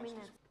 5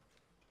 minutes.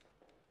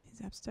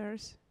 He's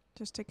upstairs.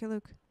 Just take a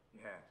look.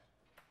 Yeah.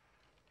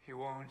 He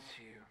won't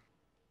see you.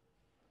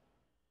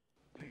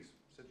 Please,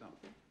 sit down.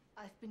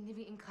 I've been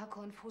living in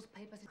Krakow and forced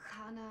papers in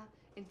Hanna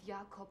and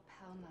Jakob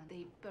Perlman.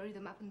 They bury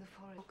them up in the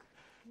forest.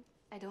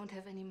 I don't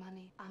have any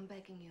money. I'm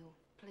begging you,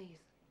 please.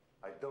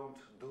 I don't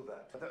do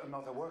that.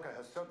 Another worker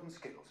has certain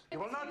skills. You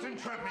will not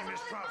entrap me, Miss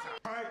Strasser.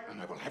 Right?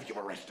 And I will have you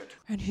arrested.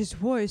 And his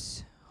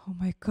voice. Oh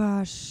my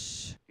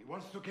gosh. He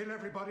wants to kill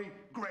everybody?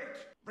 Great.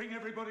 Bring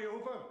everybody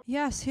over.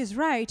 Yes, he's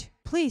right.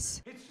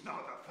 Please. It's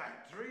not a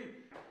factory.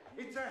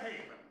 It's a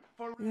haven.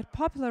 For We get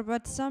popular,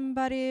 but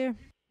somebody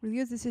will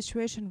use the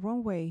situation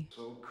wrong way.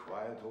 so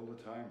quiet all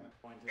the time.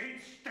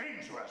 It's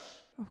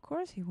dangerous. Of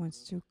course he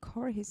wants to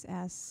cover his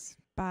ass,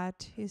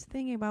 but he's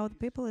thinking about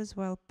people as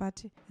well.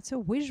 But it's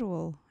so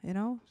visual, you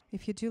know,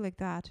 if you do like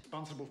that.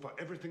 Responsible for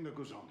everything that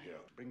goes on here.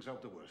 Brings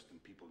out the worst in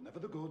people. Never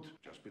the good,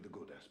 just be the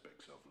good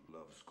aspects of them.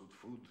 Loves good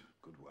food,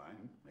 good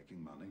wine,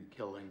 making money.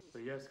 Killing.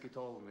 Yeski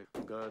told me.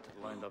 Gerd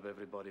lined up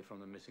everybody from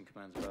the missing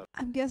command's bar.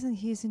 I'm guessing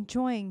he's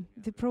enjoying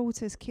the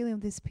process, killing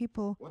these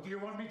people. What do you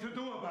want me to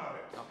do about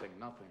it?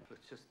 Nothing.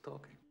 It's just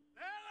talking.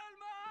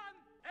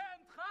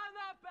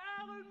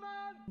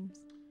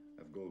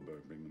 Have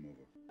Goldberg bring them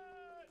over.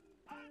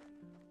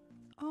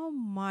 Oh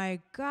my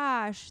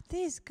gosh,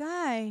 this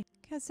guy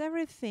gets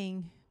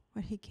everything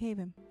what he gave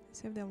him. He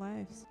saved their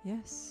lives.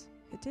 Yes,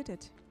 he did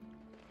it.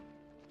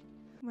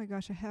 Oh my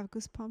gosh, I have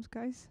goosebumps,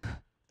 guys.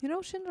 You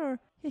know, Schindler,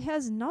 he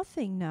has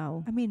nothing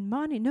now. I mean,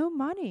 money, no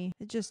money.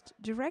 Just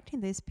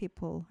directing these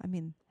people. I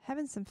mean,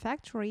 having some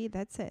factory,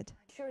 that's it.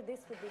 Sure,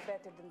 this would be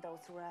better than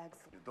those rags.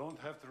 You don't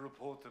have to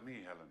report to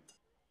me, Helen.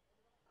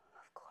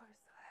 Of course,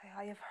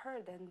 I have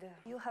heard, and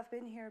you have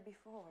been here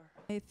before.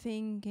 I'm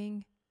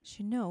thinking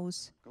she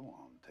knows. Go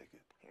on, take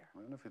it. Here.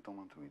 Even if you don't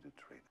want to eat it,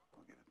 trade it.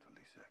 I'll give it to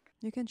Lisek.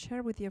 You can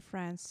share with your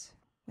friends,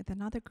 with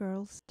another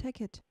girls. Take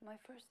it. My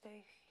first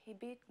day, he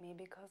beat me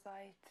because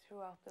I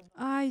threw out the...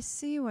 I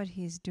see what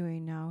he's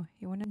doing now.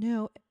 You want to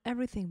know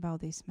everything about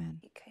this man.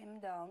 He came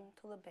down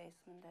to the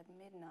basement at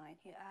midnight.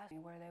 He asked me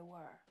where they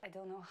were. I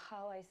don't know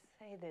how I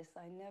say this.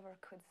 I never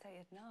could say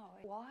it now.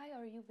 Why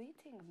are you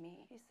beating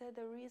me? He said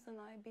the reason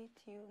I beat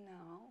you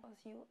now was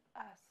you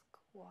ask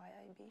why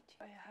I beat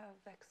you. I have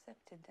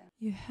accepted them.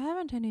 You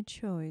haven't any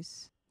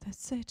choice.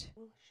 That's it.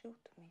 He will shoot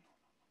me.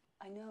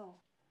 I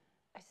know.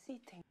 I see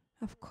things.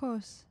 Of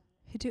course.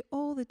 He do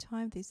all the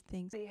time these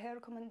things. The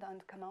Herr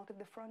Commandant come out at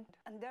the front,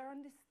 and there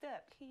on the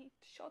step, he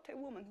shot a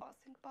woman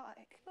passing by.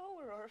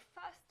 Slower or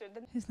faster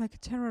than... He's like a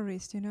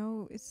terrorist, you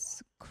know?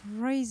 It's a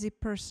crazy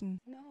person.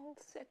 No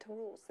set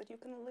rules that you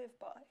can live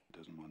by.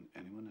 Doesn't want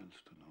anyone else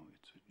to know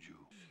it's a Jew.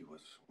 She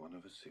was one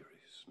of a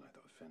series,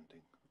 neither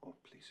offending or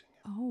pleasing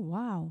him. Oh,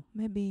 wow.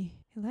 Maybe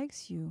he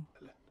likes you.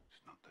 Helen,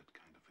 it's not that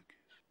kind of a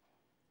kiss.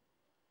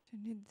 You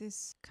need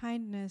this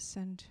kindness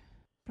and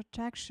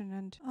protection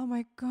and... Oh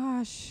my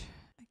gosh.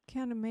 I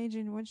can't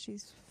imagine what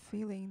she's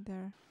feeling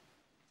there.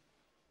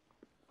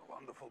 A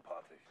wonderful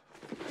party.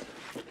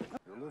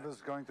 Your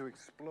liver's going to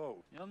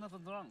explode. You're never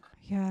drunk.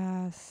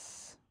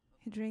 Yes.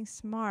 He drinks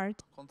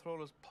smart.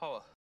 Control is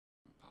power.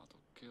 Power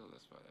to kill,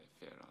 that's why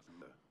they fear us.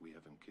 We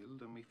haven't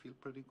killed and we feel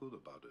pretty good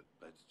about it.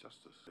 That's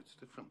justice. It's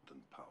different than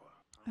power.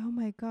 Oh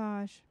my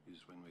gosh.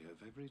 Is when we have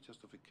every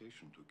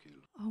justification to kill.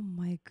 Oh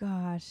my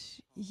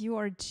gosh. You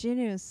are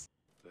genius.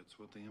 That's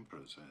what the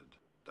Emperor said.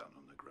 Down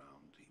on the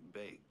ground, he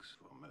begs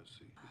for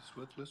mercy. He's a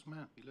worthless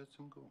man. He lets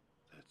him go.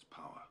 That's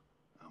power.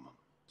 Amen.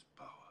 It's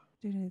power.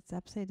 Dude, it's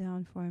upside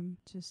down for him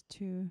just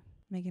to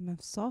make him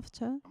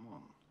softer. Come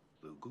on.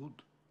 The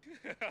good.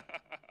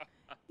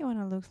 You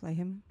wanna look like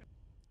him.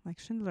 Like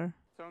Schindler.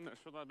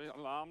 Should I be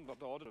alarmed that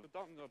the order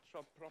done your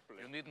job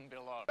properly? You needn't be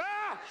alarmed.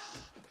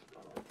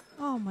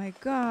 Oh my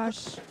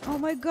gosh. Oh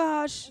my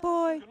gosh,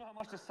 boy. Do you know how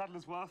much this saddle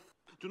is worth?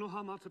 Do you know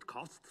how much it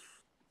costs?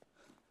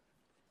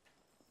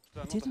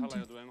 What the Didn't hell are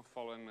you- you doing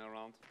following me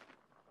around?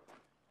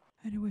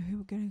 Anyway, we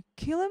were gonna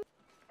kill him?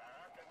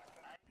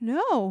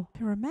 No.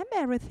 I remember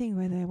everything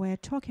we were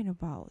talking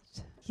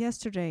about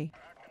yesterday.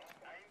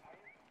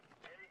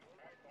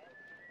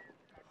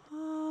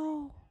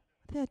 Oh,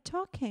 they're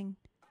talking.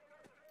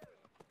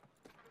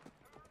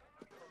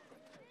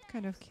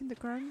 Kind of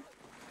kindergarten.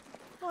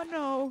 Oh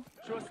no.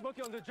 She was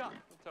smoking on the job.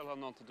 Tell her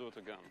not to do it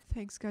again.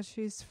 Thanks God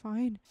she's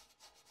fine.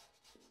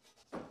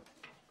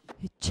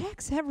 He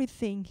checks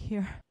everything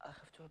here. I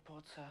have to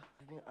report, sir.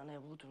 I've been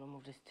unable to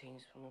remove the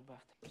stains from your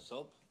bathtub.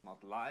 Soap,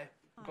 not lie.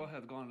 Go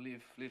ahead, go and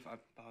leave. Leave, I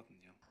pardon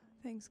you.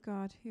 Thanks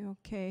God, you're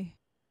okay.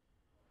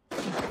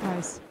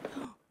 Guys.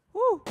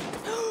 Woo!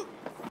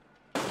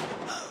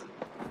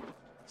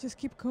 Just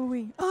keep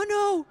going. Oh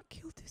no!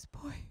 Killed this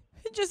boy.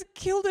 He just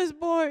killed this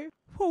boy.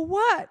 For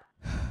what?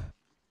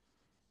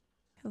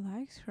 He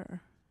likes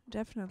her.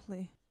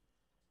 Definitely.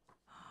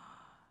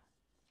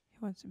 He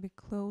wants to be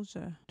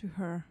closer to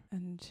her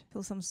and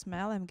feel some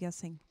smell, I'm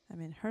guessing. I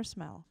mean, her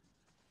smell.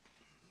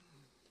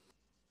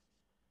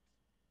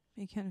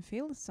 He can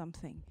feel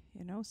something,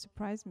 you know,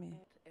 surprise me.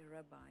 A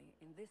rabbi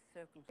in this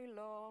circle.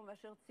 Oh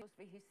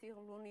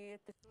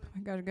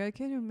my God, guy,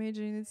 can you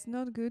imagine? It's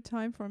not a good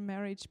time for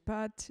marriage,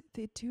 but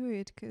they do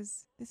it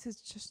because this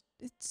is just,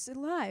 it's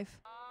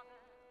alive.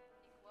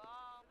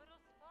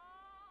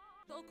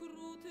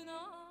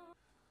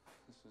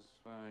 This is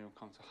where you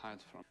come to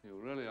hide from. You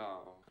really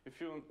are.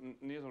 If you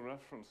need a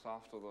reference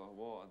after the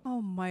award,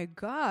 Oh my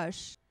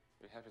gosh.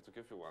 we're happy to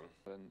give you one.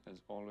 Then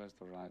it's always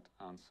the right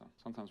answer.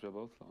 Sometimes we're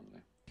both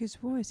lonely. His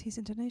voice, his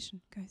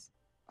intonation, guys.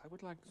 I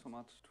would like so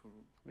much to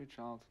reach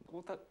out.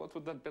 What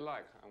would that be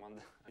like? I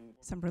wonder.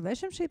 Some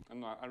relationship?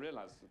 And I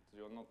realize that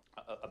you're not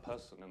a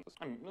person in this.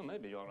 I mean, no,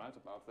 maybe you're right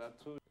about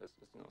that too. It's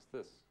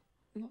this.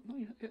 No,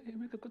 you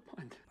make a good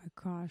point. Oh my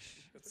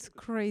gosh, it's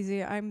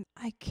crazy.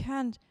 I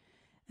can't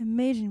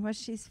imagine what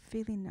she's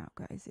feeling now,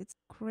 guys. It's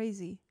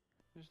crazy.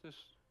 Is this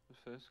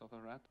the face of a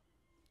rat?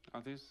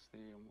 Are these the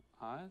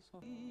eyes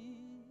of...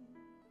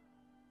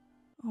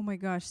 Oh my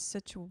gosh,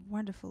 such a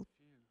wonderful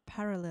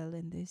parallel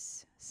in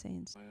these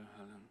scenes.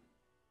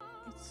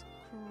 It's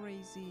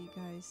crazy,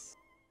 guys.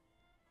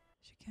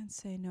 She can't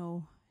say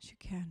no. She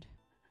can't.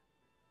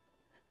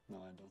 No,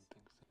 I don't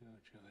think so. You're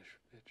a Jewish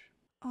bitch.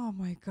 Oh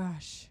my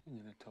gosh. You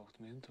nearly talked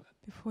me into it.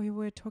 Before you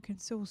were talking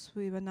so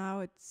sweet, but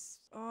now it's...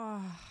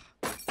 Oh.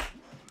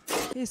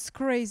 It's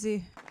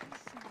crazy.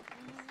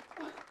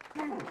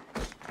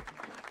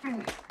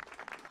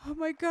 Oh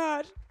my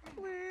God.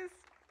 Please.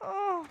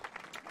 Oh.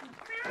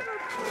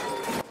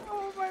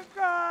 Oh my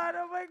God.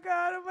 Oh my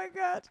God. Oh my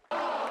God.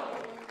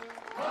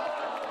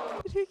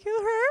 Did he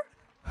kill her?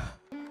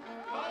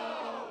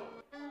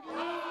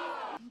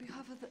 On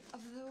behalf of the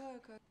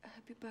worker,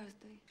 happy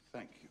birthday.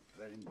 Thank you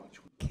very much.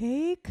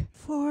 Cake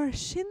for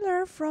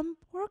Schindler from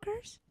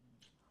workers?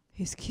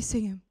 He's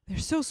kissing him. They're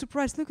so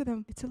surprised. Look at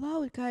them. It's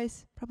allowed,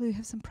 guys. Probably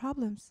have some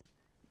problems.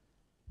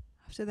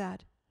 After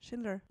that,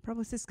 Schindler,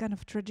 probably this kind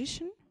of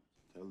tradition.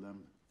 Tell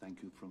them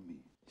thank you from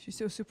me. She's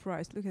so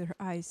surprised. Look at her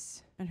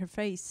eyes and her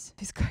face.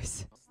 These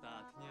guys.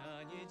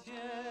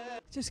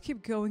 Just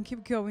keep going,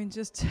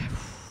 just...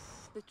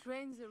 The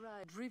trains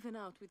arrive, driven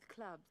out with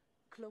clubs,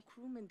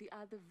 cloakroom and the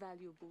other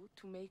valuable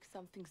to make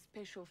something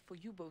special for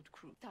U-boat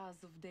crew.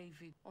 Stars of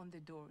David on the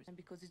doors, and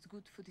because it's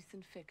good for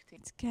disinfecting.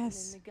 It's gas.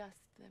 And then they gas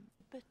them.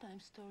 Bedtime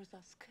stories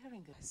are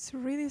scaring us. It's a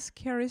really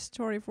scary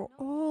story for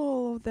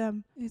all of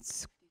them.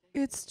 It's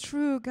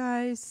true,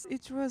 guys.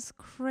 It was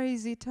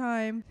crazy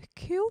time. They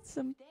killed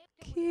some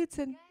kids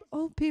and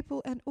old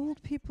people.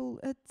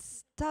 It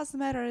doesn't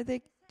matter.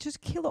 They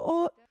just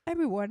kill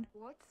everyone.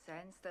 What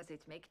sense does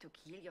it make to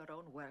kill your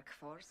own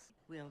workforce?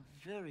 We are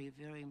very,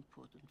 very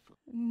important for...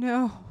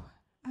 No,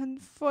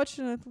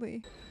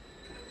 unfortunately.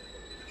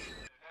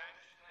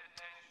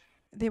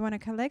 They want to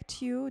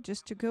collect you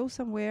just to go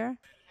somewhere.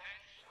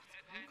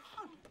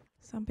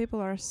 Some people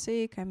are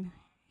sick. I'm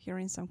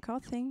hearing some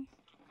coughing.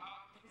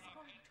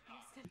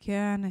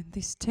 Again,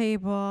 these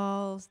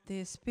tables,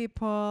 these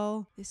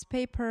people, these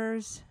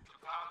papers.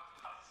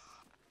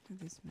 Look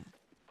at this man.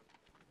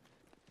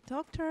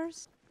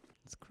 Doctors.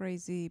 It's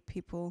crazy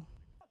people.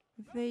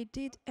 They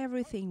did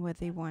everything what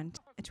they want.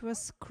 It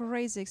was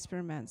crazy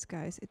experiments,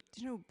 guys.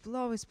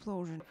 Blow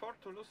explosion.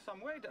 Afford to lose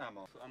some weight,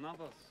 Amos.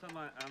 Another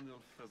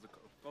semi-annual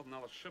physical. Got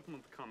another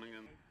shipment coming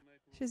in.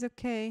 She's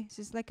okay.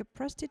 She's like a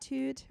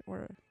prostitute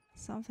or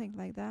something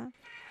like that.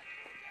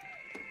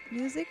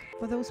 Music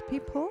for those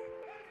people.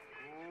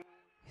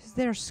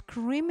 They're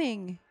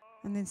screaming.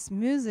 And it's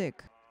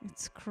music.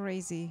 It's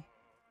crazy.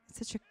 It's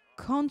such a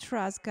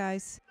contrast,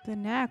 guys. The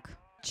neck.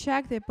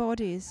 Check their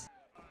bodies.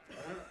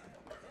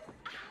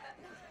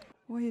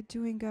 What are you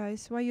doing,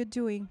 guys? What are you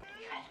doing?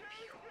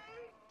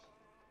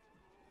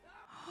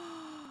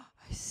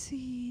 I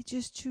see.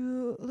 Just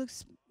to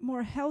looks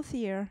more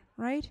healthier,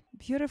 right?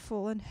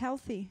 Beautiful and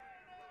healthy.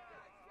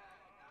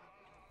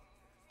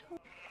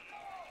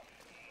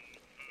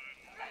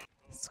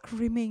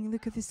 Screaming.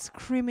 Look at this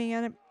screaming.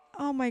 And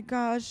oh my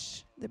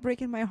gosh. They're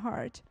breaking my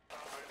heart.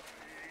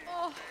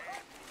 Oh,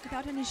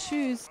 without any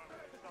shoes.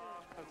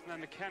 That's my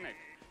mechanic.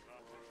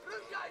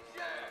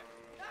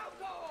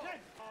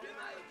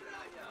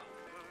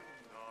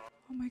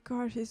 Oh my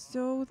gosh, he's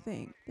so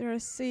thin. They're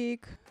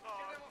sick.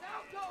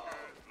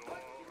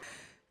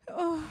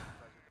 Oh.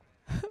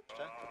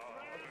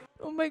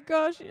 Oh my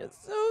gosh, he's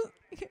so...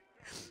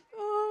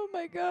 Oh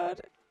my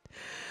God.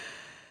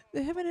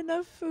 They haven't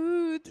enough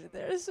food.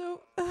 They're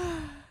so...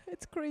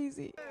 It's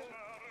crazy.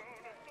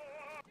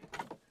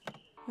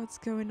 What's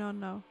going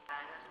on now?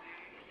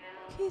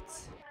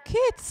 Kids.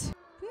 Kids!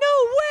 No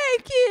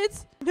way,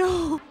 kids!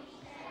 No!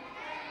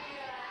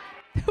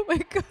 Oh my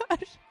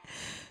gosh.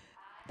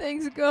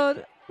 Thanks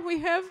God. We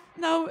have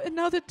now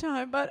another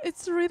time, but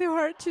it's really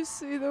hard to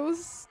see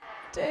those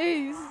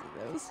days,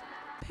 those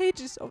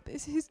pages of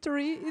this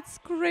history. It's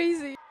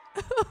crazy.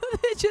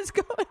 They just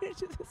go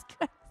into this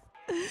dress.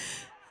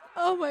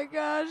 Oh my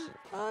gosh.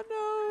 Oh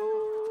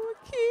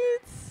no.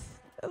 Kids.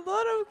 A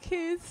lot of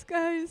kids,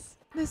 guys.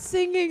 They're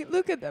singing.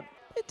 Look at them.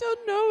 They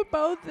don't know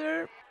about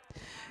their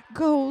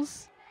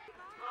goals.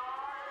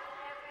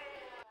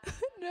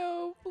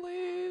 No,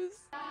 please.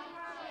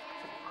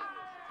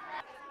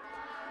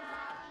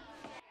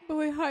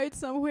 We hide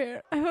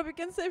somewhere. I hope you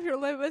can save your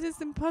life, but it's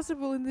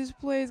impossible in this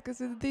place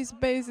because this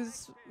base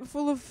is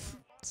full of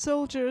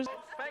soldiers.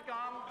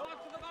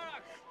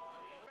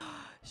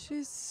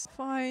 She's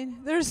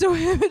fine. They're so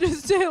happy to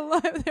stay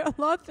alive. They're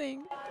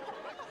laughing.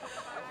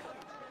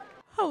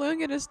 How long are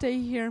you gonna stay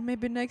here?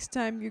 Maybe next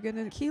time you're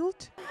gonna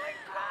killed?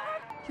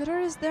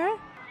 Yoda is there?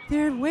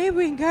 They're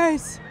waving,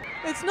 guys.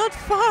 It's not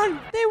fun.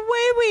 They're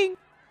waving.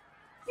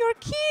 Your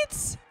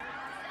kids.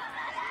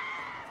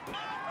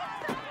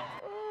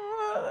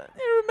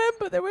 I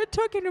remember they were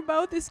talking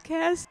about this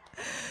gas.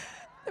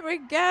 They were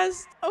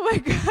gassed. Oh my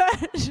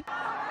gosh.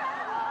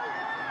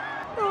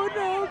 Oh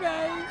no,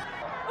 guys.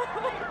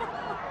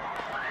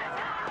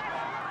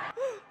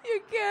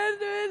 You can't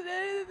do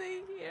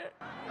anything here.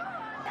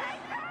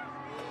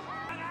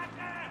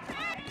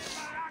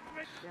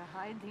 They're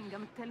hiding,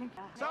 I'm telling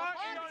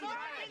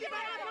you.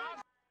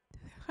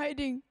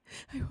 Hiding.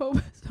 I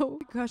hope so.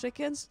 Gosh, I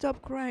can't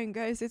stop crying,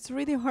 guys. It's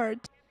really hard.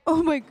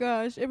 Oh my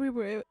gosh,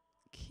 everywhere.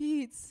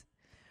 Kids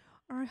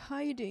are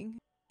hiding,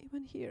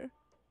 even here.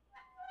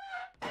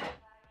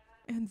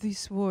 And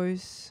this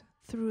voice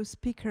through a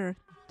speaker.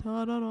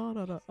 Da, da, da,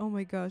 da, da. Oh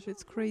my gosh,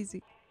 it's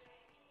crazy.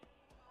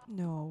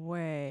 No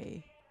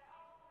way.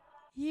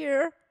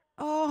 Here.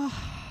 Oh,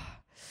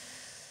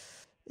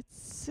 it's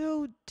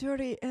so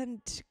dirty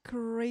and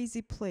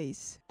crazy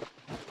place.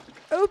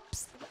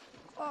 Oops.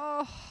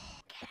 Oh.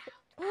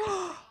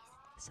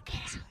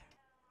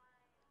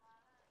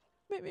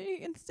 Maybe you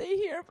can stay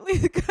here,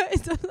 please,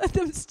 guys. Don't let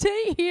them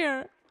stay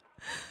here.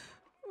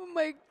 Oh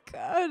my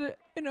god.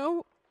 You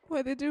know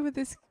what they do with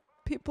these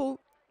people?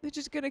 They're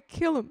just gonna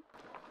kill them.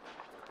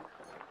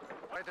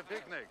 Quite a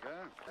picnic,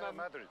 huh?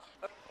 Madrid.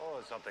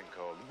 Oh, something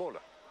called Bola.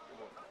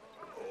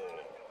 Oh,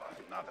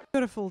 another.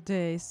 Beautiful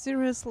day.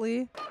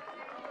 Seriously.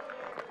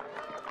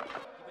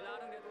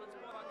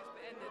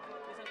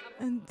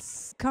 And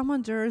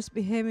commander's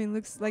behaving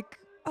looks like,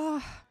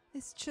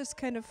 it's just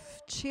kind of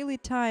chilly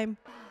time.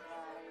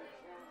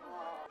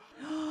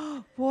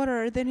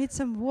 Water. They need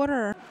some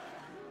water.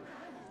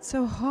 It's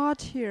so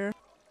hot here.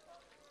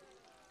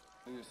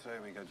 What do you say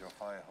we get your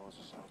fire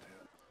hoses out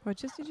here? What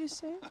just did you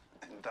say?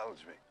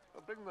 Indulge me.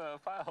 I'll bring the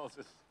fire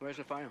hoses. Where's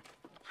the fire?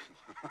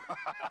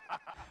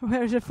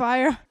 Where's the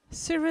fire?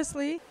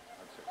 Seriously?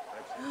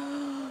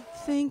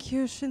 Thank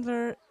you,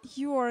 Schindler.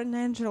 You are an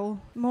angel.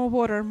 More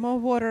water, more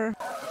water.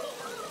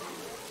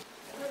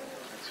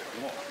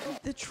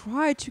 They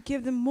tried to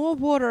give them more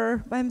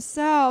water by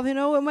himself, you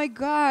know, oh my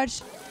gosh.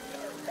 That's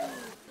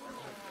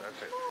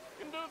it.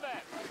 You can do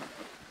that.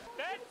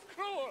 That's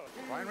cruel.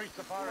 Try and reach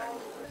the far end.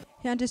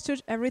 He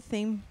understood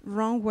everything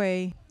wrong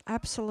way.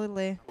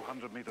 Absolutely.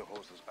 200-meter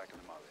hoses back in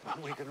the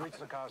mouth. We can reach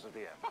the cars at the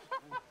end.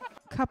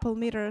 Couple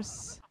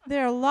meters.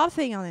 They're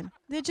laughing on him.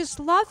 They're just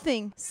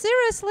laughing.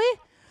 Seriously?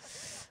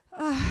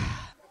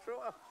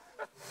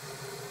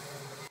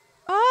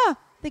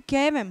 They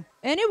gave him.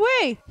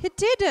 Anyway, he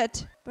did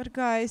it. But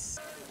guys,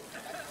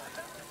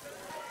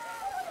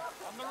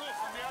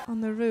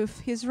 on the roof,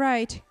 he's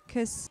right,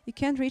 because you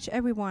can't reach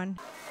everyone.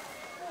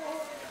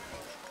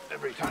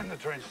 Every time the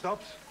train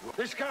stops,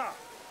 this car!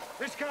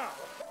 This car!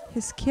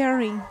 He's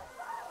caring.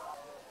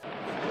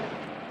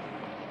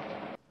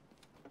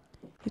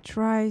 He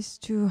tries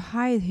to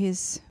hide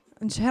his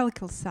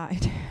angelical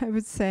side, I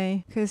would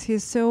say, because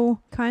he's so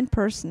kind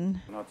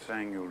person. I'm not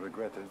saying you'll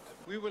regret it.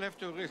 We will have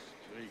to risk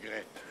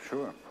regret.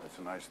 Sure, that's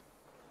a nice...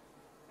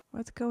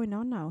 What's going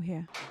on now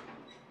here?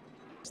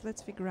 So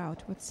let's figure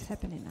out what's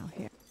happening now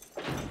here.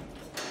 I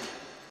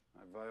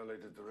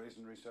violated the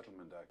Raisin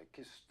Resettlement Act. I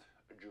kissed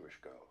a Jewish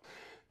girl.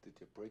 Did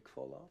your brake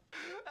fall off?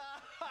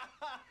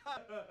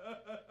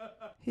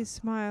 His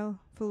smile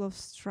full of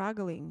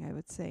struggling, I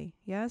would say,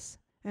 yes?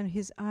 And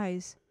his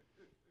eyes.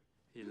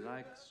 He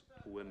likes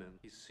women.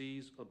 He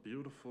sees a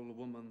beautiful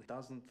woman,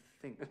 doesn't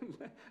think. They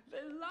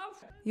love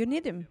him. You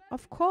need him,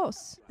 of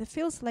course. It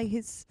feels like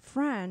his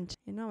friend.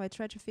 You know, I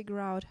try to figure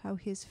out how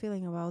he's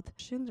feeling about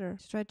Schindler.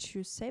 I try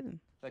to save him.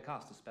 They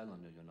cast a spell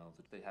on you, you know,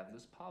 that they have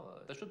this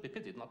power. They should be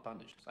pitied, not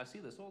punished. I see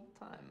this all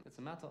the time. It's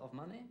a matter of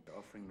money. You're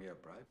offering me a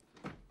bribe?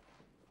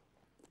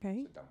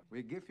 Okay.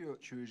 We give you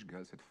Jewish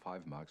girls at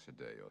 5 marks a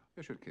day.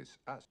 You should kiss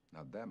us.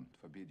 Now, them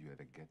forbid you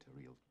ever get a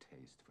real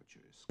taste for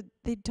Jews.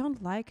 They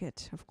don't like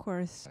it, of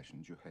course.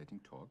 Shouldn't you hating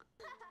talk?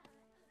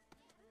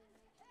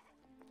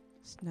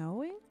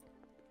 Snowing?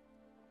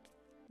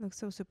 Looks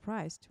so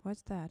surprised.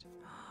 What's that?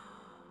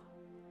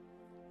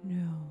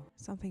 No,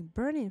 something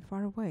burning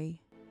far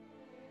away.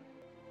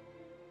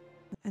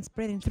 And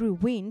spreading through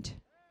wind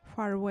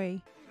far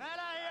away.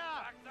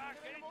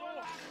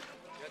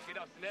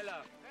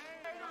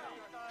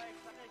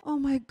 Oh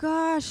my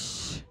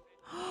gosh!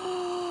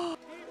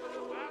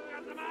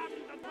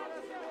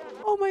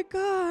 Oh my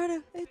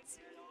god, it's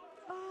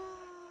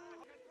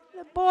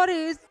the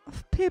bodies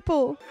of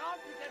people.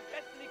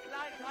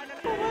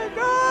 Oh my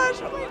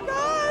gosh, oh my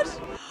gosh.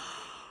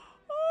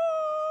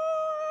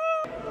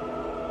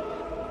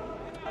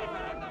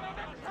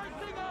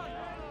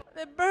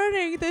 They're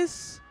burning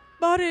these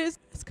bodies.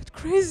 It's got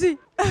crazy.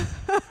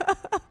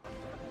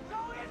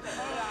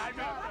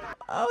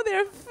 Oh,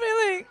 they're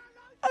filling.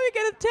 Are we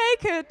gonna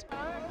take it?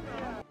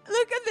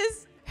 Look at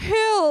this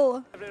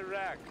hill. Every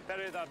rag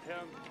buried up here,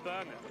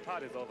 burn it. The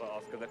party's over,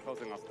 Oscar. They're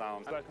closing us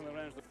down. I can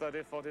arrange the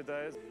 30, 40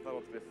 days. That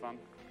ought to be fun.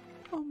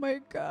 Oh my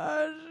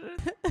gosh.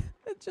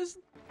 It just...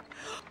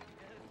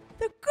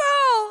 The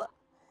girl!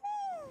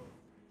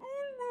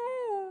 Oh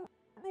no!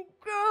 The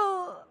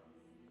girl!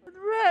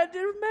 Red,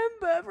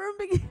 remember from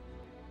beginning.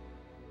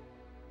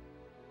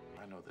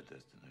 I know the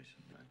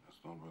destination, right? That's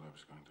not what I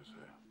was going to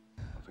say.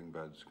 Nothing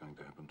bad's going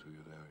to happen to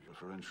you there.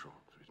 Preferential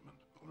treatment,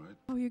 all right?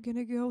 How are you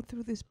gonna go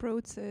through this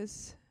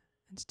process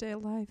and stay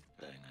alive?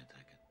 Staying, I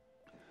take it.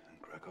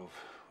 And Krakow,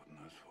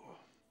 what nurse for?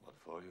 What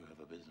for? You have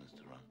a business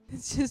to run.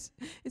 It's just,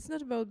 it's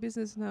not about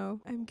business now,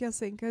 I'm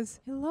guessing, because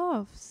he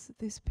loves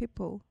these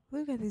people.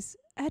 Look at this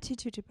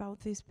attitude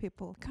about these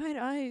people. Kind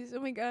eyes,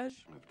 oh my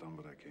gosh. I've done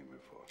what I came here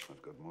for.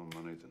 I've got more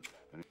money than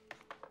any...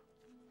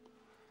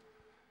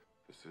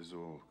 This is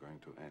all going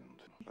to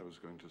end. I was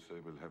going to say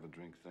we'll have a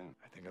drink then.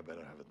 I think I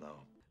better have it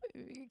now.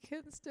 You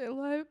can't stay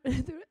alive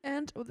at the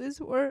end of this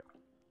war.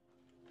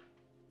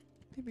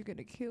 Maybe you're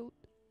gonna kill.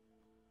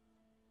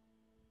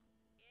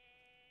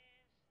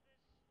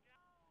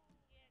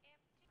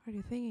 What are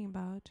you thinking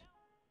about?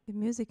 The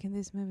music in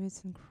this movie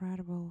is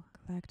incredible,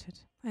 collected.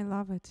 I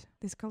love it.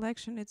 This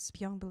collection, it's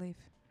beyond belief.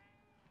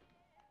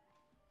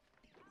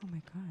 Oh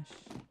my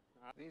gosh.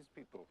 These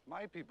people,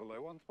 my people, I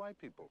want my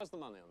people. Where's the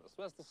money on this?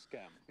 Where's the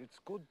scam? It's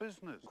good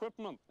business.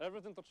 Equipment,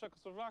 everything to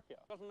Czechoslovakia.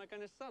 Doesn't make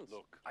any sense.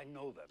 Look, I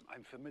know them.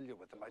 I'm familiar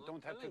with them. I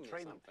don't have to telling you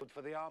train them. something. Good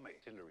for the army.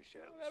 Artillery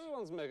shells.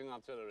 Everyone's making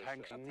artillery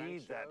Tanks shells.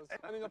 need that.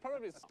 Shells. I mean, they're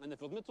probably... And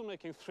if with Mitchell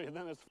making 3,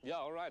 then it's... Yeah,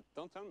 all right.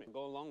 Don't tell me.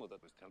 Go along with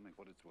it. Just tell me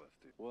what it's worth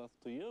to you. Worth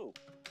to you.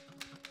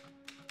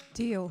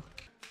 Deal.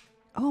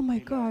 Oh my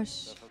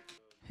gosh.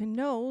 He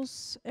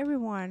knows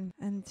everyone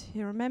and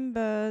he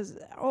remembers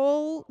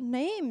all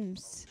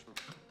names.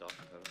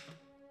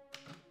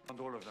 And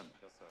all of them.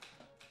 Yes, sir.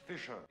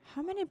 Fisher.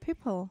 How many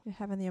people you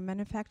have in your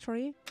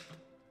manufactory?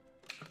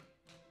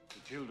 The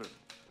children.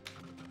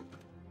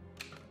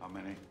 How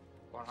many?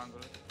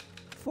 400.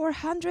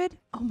 400?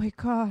 Oh my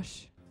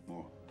gosh.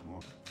 More.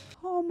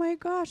 Oh my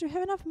gosh, you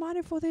have enough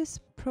money for this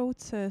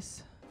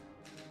process.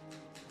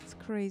 It's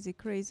crazy,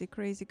 crazy,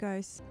 crazy,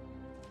 guys.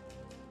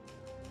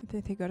 I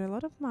think they got a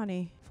lot of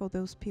money for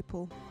those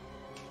people.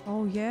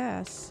 Oh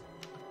yes.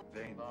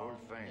 Vain, full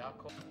fame.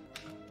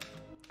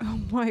 Oh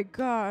my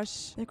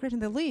gosh, they're creating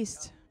the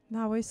list.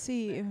 Now I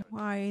see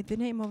why the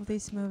name of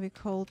this movie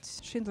called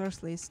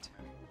Schindler's List.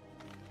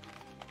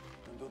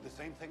 And do the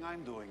same thing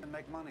I'm doing and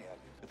make money at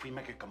it. If we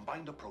make a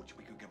combined approach,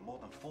 we could get more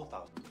than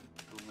 4,000.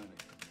 Too many.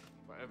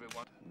 For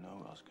everyone.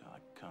 No, Oscar, I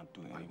can't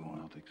do any more.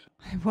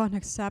 I won't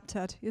accept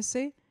that. You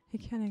see? He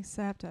can't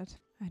accept that.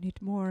 I need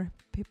more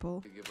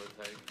people. Give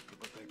or take.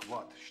 Give or take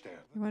what, Stern?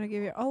 You want to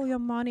give you all your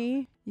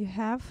money you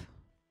have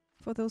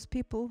for those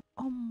people?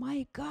 Oh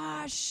my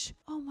gosh!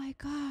 Oh my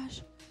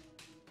gosh!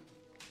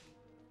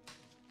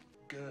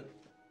 Good.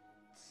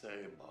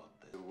 Say about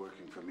that. You're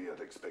working for me, I'd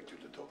expect you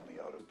to talk me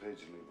out of page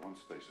leave one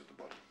space at the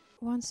bottom.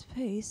 One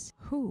space?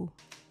 Who?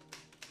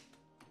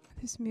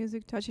 This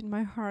music touching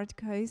my heart,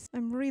 guys.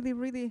 I'm really,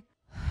 really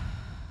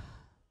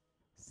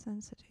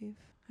sensitive.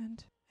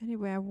 And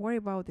anyway, I worry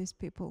about these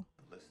people.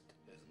 The list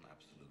is an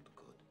absolute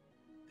good.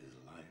 Is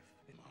life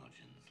in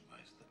margins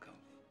lies the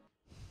comf.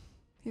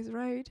 He's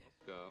right.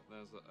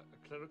 There's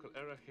a clerical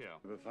error here.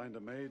 Ever find a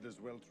maid as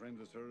well trained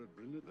as her at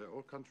Brindle? They're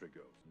all country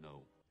girls.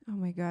 No. Oh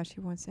my gosh,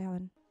 he wants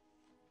Ellen.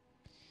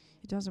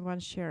 He doesn't want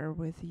to share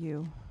with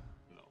you.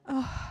 No.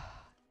 Oh,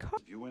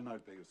 If you win, I'll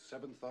pay you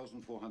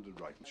 7,400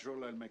 right.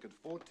 Sure, I'll make it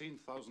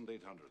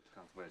 14,800.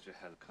 Can't wait your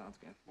hell. Can't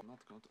get. Not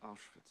go to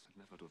Auschwitz. I'll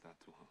never do that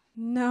to her.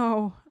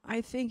 no,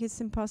 I think it's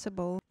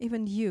impossible.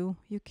 Even you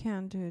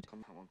can't do it.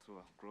 I want to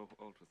grow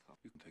old with her.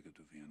 You can take her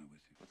to Vienna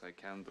with you. What I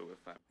can do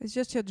if I... It's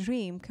just your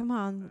dream. Come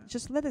on,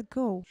 just let it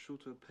go.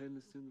 Shoot her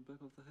painlessly in the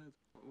back of the head.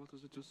 What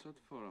is it you said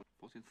for her?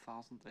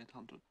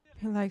 14,800.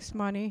 He likes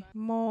money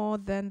more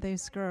than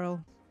this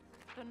girl.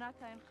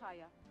 Renata and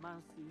Chaya.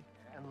 Marcy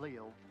and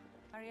Leo.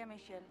 Maria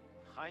Michel.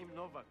 Chaim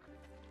Novak.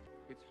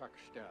 Yitzhak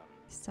Stern.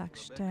 Isaac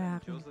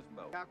Stern.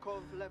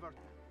 Yaakov Levert.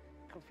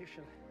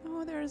 Confession.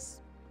 Oh, they're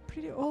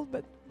pretty old,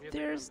 but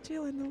they're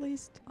still in the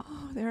list.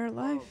 Oh, they're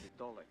alive.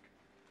 Dolek.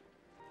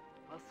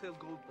 Marcel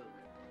Goldberg.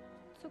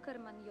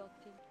 Zuckerman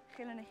Yotti.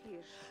 Helena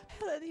Hirsch.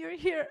 Helen, you're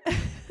here.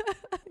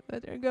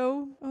 Let her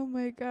go. Oh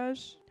my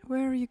gosh.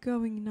 Where are you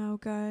going now,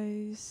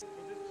 guys?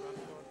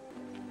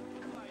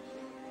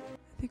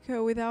 They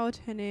go without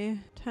any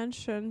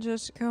tension.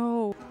 Just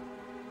go.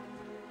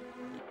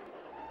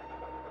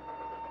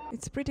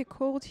 It's pretty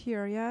cold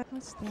here, yeah?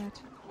 What's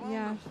that?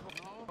 Yeah.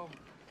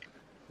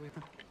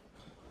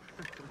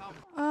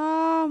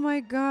 Oh, Oh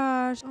my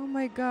gosh. Oh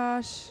my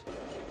gosh.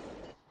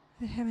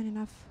 They haven't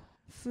enough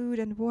food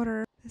and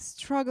water. They're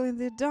struggling.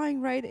 They're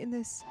dying right in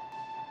this.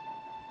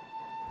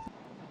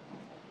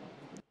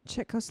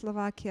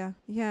 Czechoslovakia.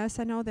 Yes,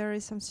 I know there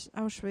is some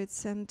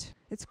Auschwitz, and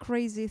it's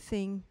crazy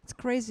thing. It's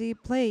crazy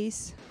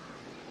place.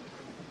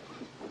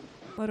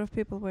 A lot of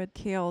people were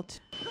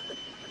killed.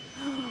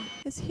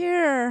 He's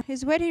here.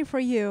 He's waiting for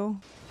you.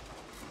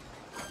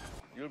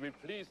 You'll be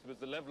pleased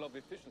with the level of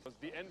efficiency. It's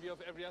the envy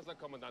of every other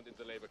commandant in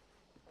the labor.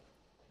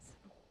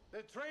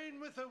 The train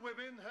with the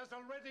women has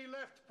already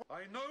left.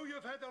 I know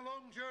you've had a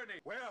long journey.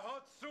 Wear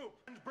hot soup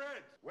and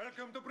bread.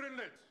 Welcome to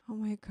Brinlet. Oh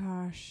my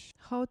gosh.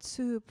 Hot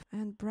soup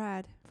and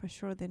bread. For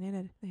sure they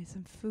needed. There's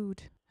some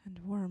food and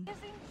warm.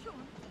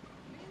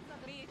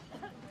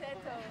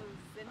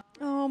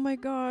 Oh my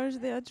gosh,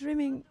 they are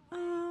dreaming.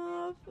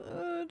 Oh,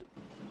 food.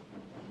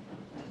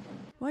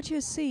 What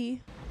you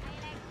see?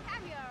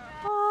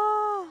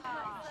 Oh,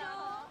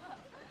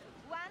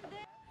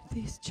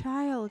 this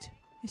child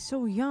is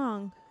so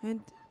young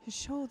and he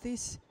showed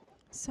this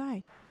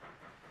side.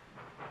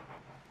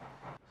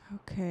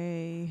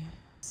 Okay,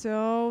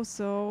 so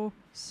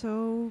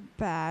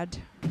bad.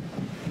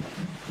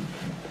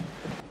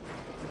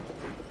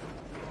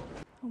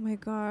 Oh my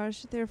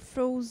gosh, they're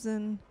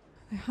frozen,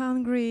 they're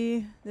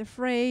hungry, they're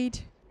afraid,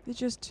 they're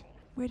just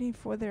waiting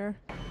for they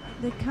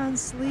can't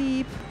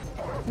sleep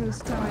those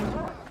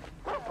time.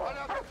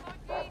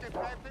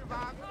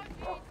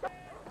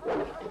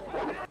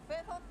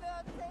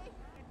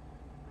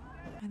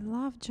 I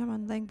love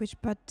German language,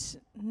 but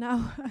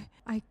now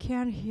I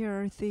can't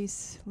hear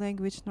this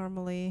language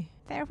normally.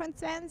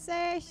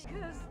 25.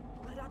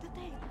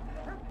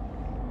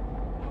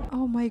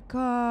 Oh my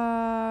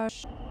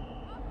gosh.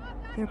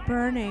 They're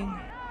burning.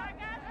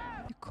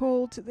 They're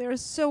cold. They're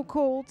so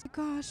cold.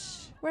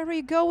 Gosh, where are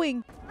you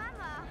going?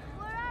 Mama,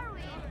 where are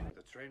we?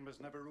 The train was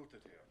never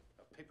routed here.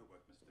 A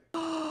paperwork mistake.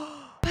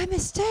 By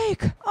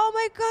mistake! Oh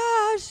my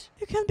gosh!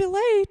 You can be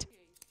late!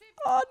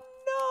 Oh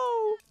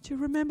no! Do you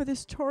remember the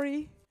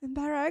story in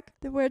Barak?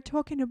 They were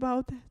talking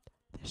about that.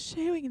 They're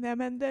shaving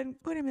them and then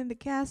put them in the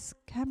gas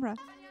camera.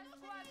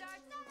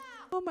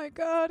 Oh my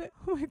god!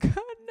 Oh my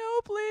god!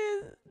 No,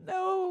 please!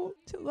 No!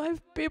 To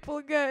live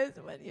people, guys!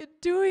 What are you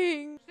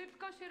doing?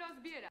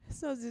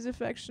 It's not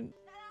disaffection.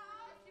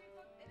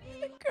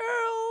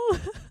 Girl!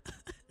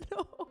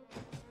 No!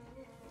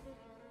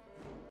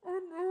 Oh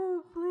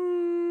no,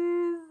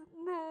 please!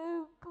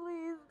 No,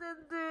 please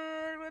don't do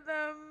it with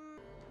them!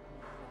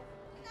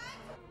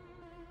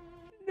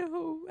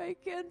 No, I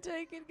can't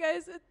take it,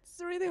 guys.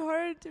 It's really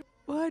hard to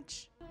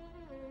watch.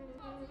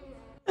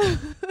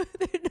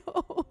 They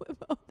know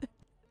about it.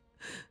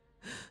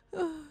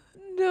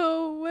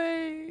 No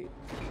way.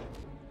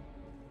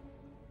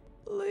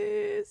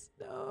 Please,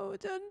 no,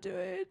 don't do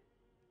it.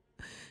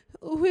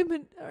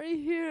 Women are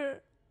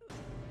here.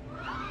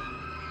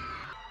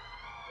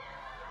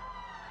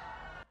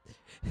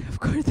 Of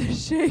course they're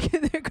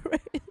shaking, they're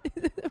crazy,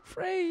 they're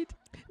afraid.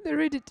 They're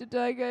ready to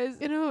die, guys.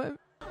 You know,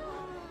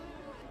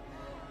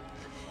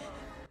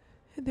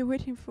 and they're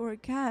waiting for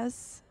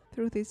gas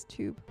through this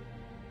tube.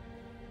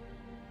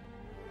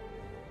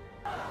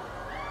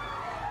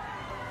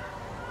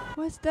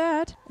 What's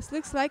that? This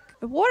looks like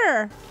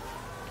water.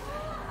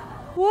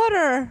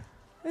 Water.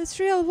 It's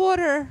real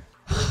water.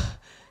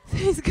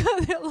 Thank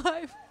God they're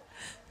alive.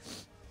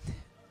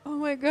 Oh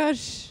my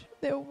gosh,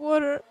 they're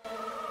water.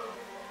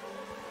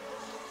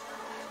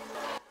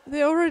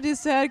 They already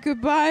said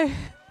goodbye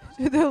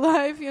to their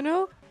life, you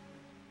know?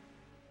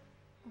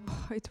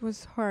 Oh, it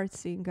was hard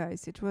seeing,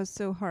 guys. It was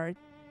so hard.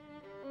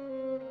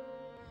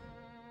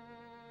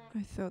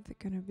 I thought they're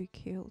gonna be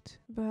killed.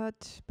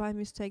 But by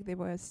mistake they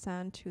were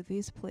sent to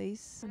this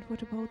place. And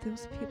what about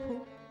those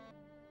people?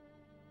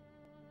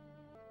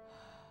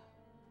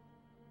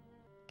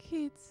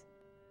 Kids.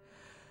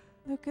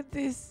 Look at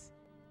this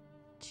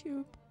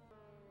tube.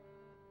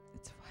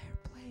 It's a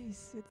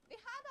fireplace. It's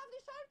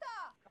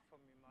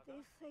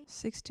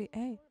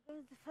 68.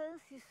 The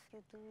fences.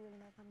 You will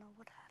never know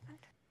what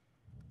happened.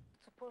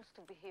 Supposed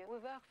to be here. We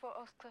work for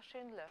Oscar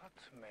Schindler.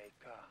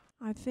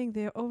 I think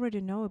they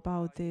already know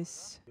about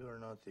this. You're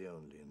not the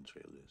only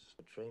entry list.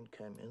 The train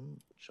came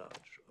in,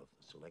 charge of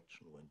the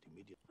selection went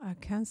immediately. I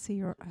can't see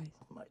your eyes.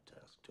 My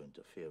task to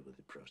interfere with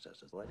the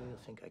processes. Why do you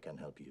think I can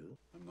help you?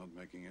 I'm not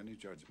making any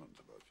judgment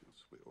about you.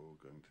 We're all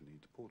going to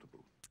need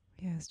portable.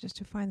 Yes, just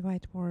to find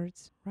right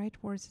words. Right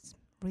words is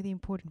really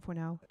important for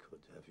now. I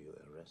could have you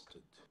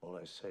arrested. All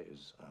I say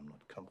is I'm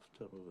not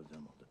comfortable with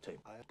them on the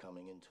table. I'm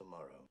coming in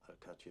tomorrow. I'll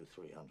cut you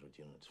 300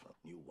 units from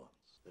new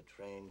ones. The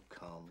train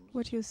comes.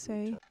 What do you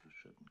say? You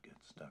shouldn't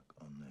get stuck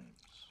on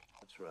names.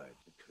 That's right.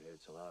 It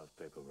creates a lot of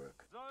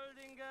paperwork.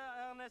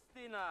 Zoldinger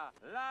Ernestina,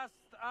 Last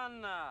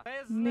Anna,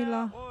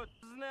 Mila.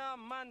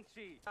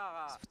 Manchi.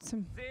 Put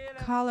some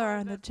color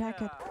on the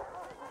jacket.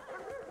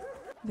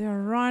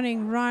 They're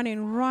running,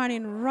 running,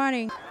 running,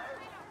 running.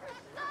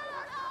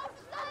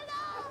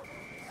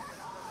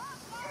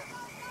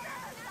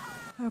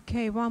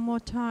 Okay, one more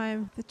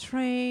time. The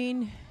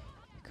train.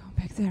 Go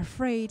back, they're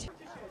afraid.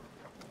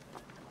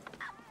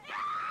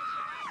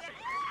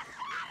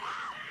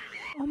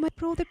 Oh my,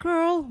 throw the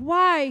girl.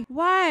 Why?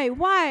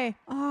 Why?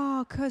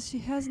 Oh, because she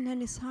hasn't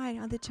any sign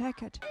on the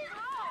jacket.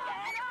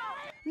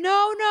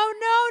 No.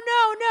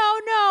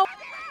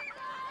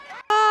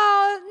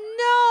 Oh,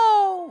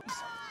 no.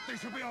 They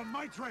should be on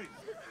my train.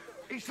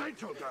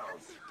 Essential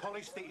girls.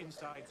 Polish the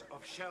insides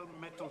of shell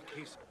metal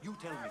case. You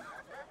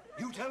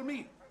tell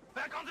me.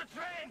 Back on the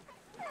train!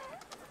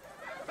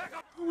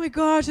 Oh my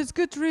gosh, it's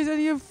good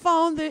reason you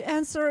found the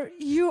answer.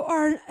 You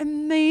are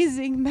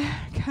amazing,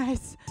 man,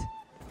 guys.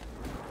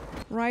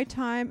 Right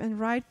time and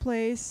right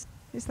place.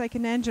 It's like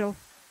an angel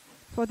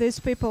for these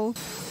people.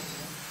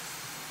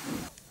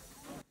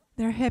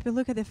 They're happy.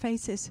 Look at their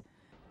faces.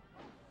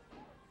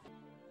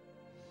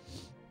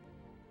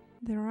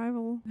 The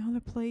arrival in another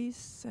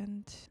place,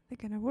 and they're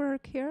gonna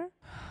work here.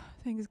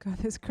 Thanks God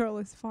this girl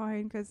is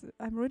fine, because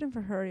I'm rooting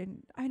for her,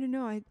 and I don't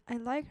know, I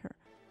like her.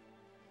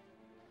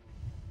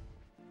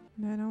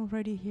 Men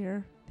already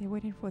here. They're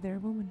waiting for their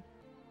woman.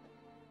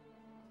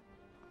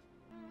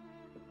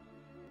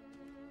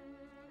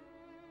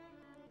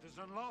 It is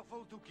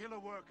unlawful to kill a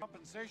work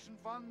compensation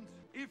fund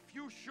if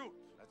you shoot.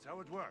 That's how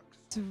it works.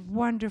 It's a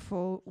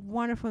wonderful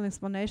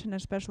explanation,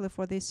 especially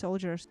for these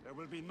soldiers. There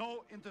will be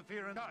no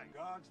interference.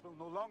 Guards will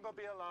no longer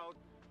be allowed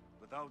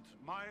without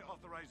my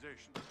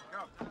authorization.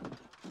 Go.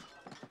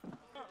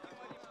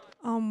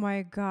 Oh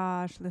my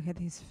gosh, look at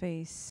his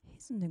face. He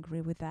doesn't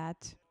agree with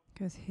that,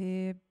 because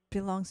he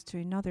belongs to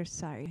another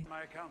side.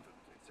 My accountant.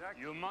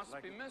 Exactly. You must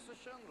be Mrs.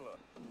 Schindler.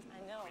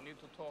 I know. We need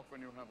to talk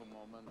when you have a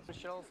moment.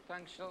 Shells,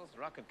 tank shells,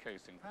 rocket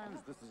casing.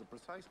 Hans, this is a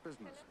precise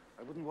business.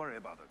 I wouldn't worry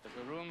about it. There's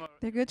a rumor.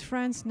 They're good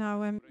friends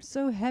now. I'm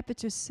so happy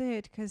to see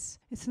it, because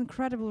it's an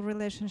incredible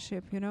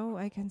relationship, you know?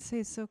 I can see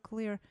it so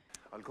clear.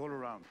 I'll call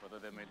around. Whether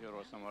they made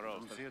hero somewhere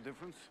else. Don't see a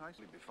difference? I'll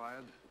be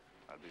fired.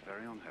 I'll be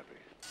very unhappy.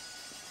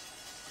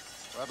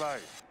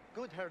 Bye-bye.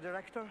 Good, Herr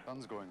Director.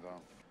 Sun's going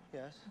down.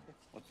 Yes?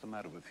 What's the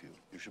matter with you?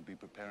 You should be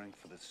preparing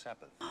for the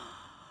Sabbath.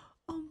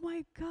 Oh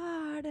my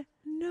God.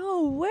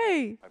 No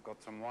way. I've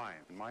got some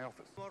wine in my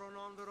office.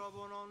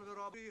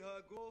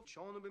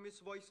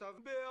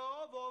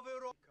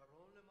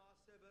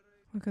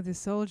 Look at the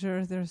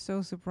soldiers. They're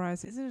so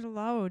surprised. Isn't it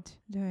allowed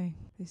doing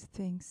these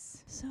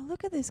things? So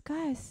look at these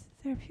guys.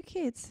 They're few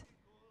kids.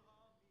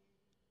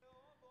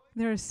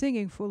 They're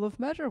singing full of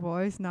Metro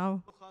Boys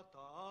now.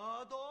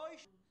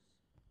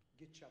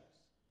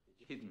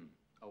 Hidden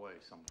away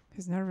somewhere.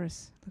 He's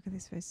nervous. Look at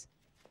his face.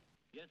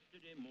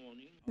 Yesterday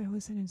morning, They're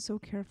listening so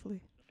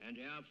carefully. and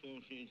Air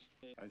Forces.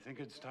 I think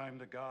it's time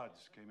the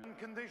guards came in.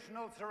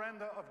 Unconditional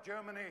surrender of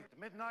Germany.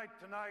 Midnight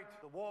tonight,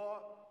 the war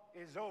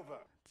is over.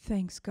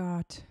 Thanks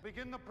God.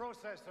 Begin the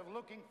process of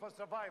looking for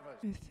survivors.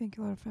 I think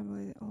a lot of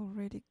family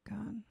already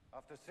gone.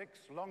 After 6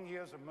 long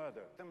years of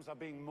murder, victims are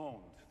being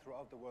mourned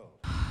throughout the world.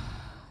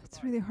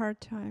 It's really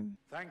hard time.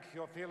 Thank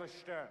your fearless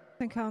Stern.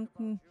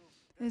 Accountant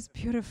is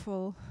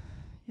beautiful.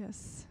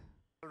 Yes.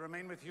 I'll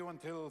remain with you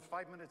until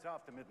 5 minutes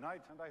after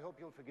midnight, and I hope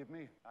you'll forgive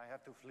me. I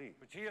have to flee,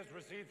 which he has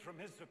received from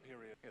his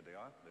superior. Here they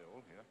are. They're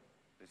all here.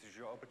 This is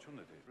your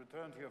opportunity.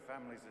 Return to your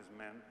families as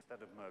men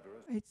instead of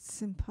murderers.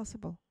 It's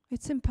impossible.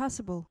 It's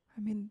impossible. I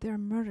mean, they're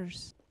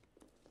murderers.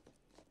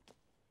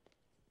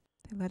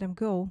 They let them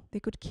go. They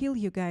could kill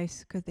you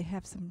guys because they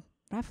have some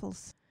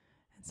rifles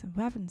and some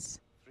weapons.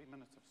 3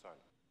 minutes of silence.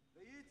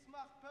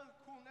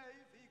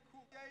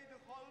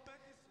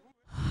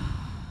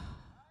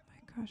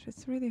 My gosh,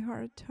 it's really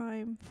hard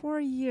time. 4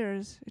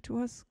 years. It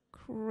was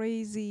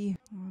crazy.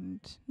 And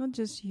not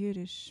just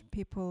Yiddish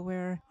people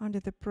were under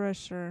the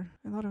pressure.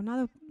 A lot of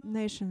other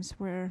nations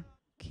were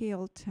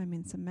killed. I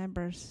mean, some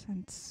members.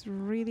 And it's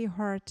really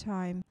hard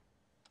time.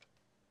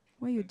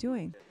 What are you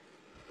doing?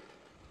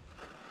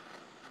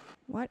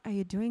 What are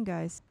you doing,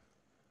 guys?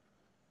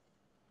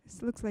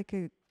 This looks like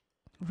a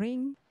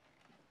ring.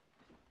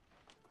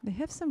 They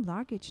have some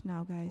luggage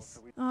now, guys.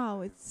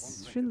 Oh,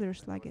 it's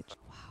Schindler's luggage.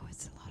 Wow,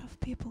 it's a lot of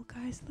people,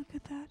 guys. Look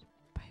at that.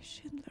 By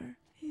Schindler.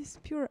 He's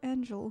pure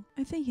angel.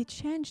 I think he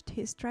changed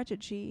his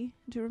strategy.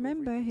 Do you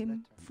remember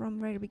him from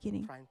very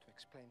beginning? Trying to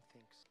explain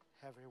things.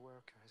 Every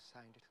worker has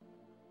signed it. Oh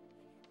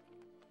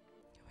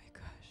my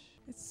gosh.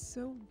 It's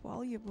so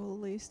valuable, at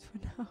least for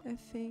now, I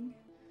think.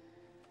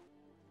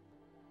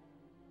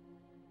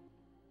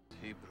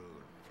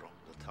 Hebrew from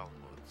the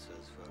Talmud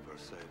says whoever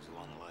saves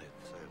one life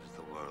saves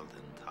the world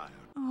entire.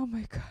 Oh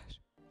my gosh.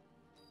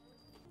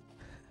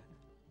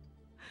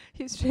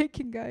 He's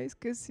shaking, guys,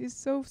 because he's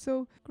so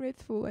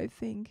grateful, I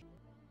think.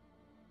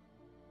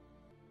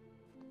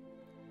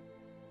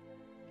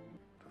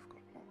 I've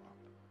got more.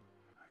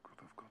 I could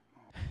have got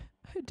more.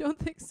 I don't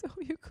think so,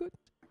 you could.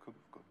 I could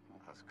have got more.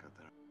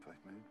 If I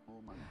made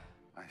more money,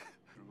 I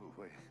threw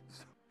away.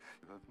 So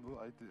you have no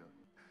idea.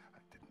 I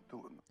didn't do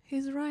enough.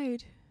 He's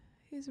right.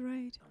 He's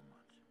right.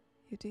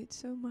 You did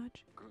so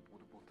much. Good would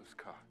have bought this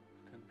car.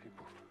 10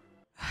 people.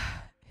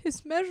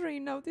 He's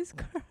measuring now this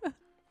car.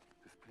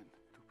 This pin,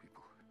 2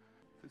 people.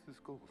 This is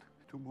gold.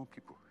 2 more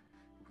people.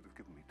 You would have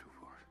given me 2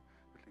 for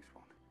at least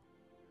 1.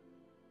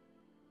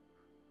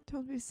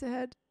 Don't be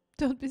sad.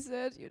 Don't be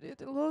sad. You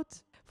did a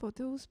lot for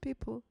those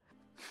people.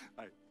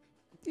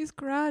 He's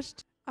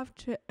crushed.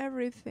 after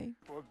everything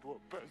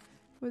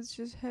what's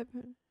just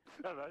happened.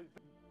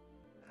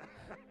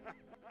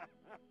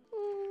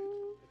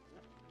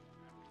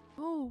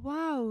 Oh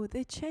wow,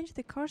 they changed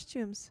the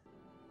costumes.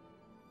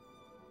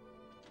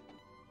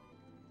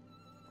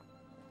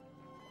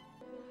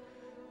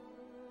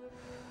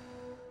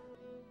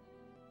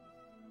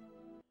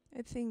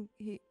 I think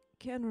he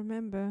can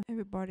remember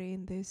everybody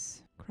in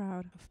this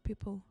crowd of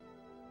people.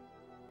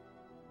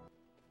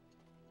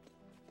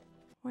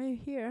 Why are you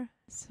here?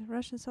 It's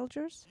Russian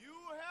soldiers? You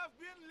have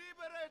been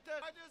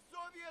liberated by the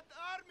Soviet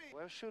army!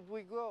 Where should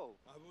we go?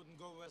 I wouldn't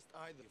go west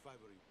either if I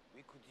were you.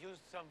 We could use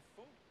some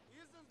food.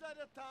 Isn't that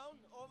a town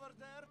over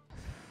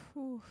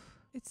there? Oof.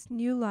 It's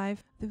new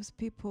life. Those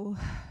people.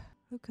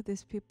 Look at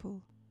these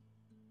people.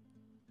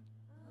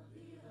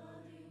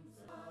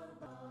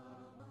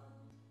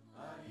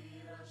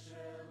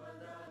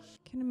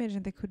 Can you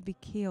imagine they could be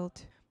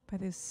killed by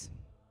these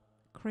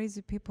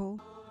crazy people?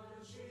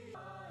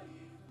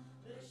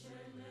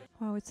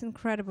 Wow, it's an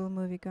incredible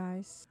movie,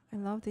 guys. I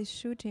love this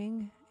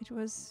shooting. It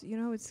was, you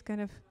know, it's kind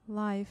of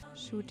live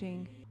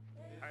shooting.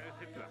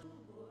 Hitler.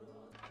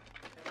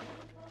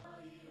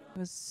 He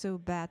was so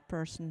bad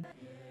person.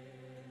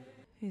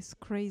 He's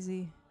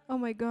crazy. Oh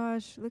my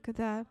gosh, look at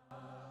that.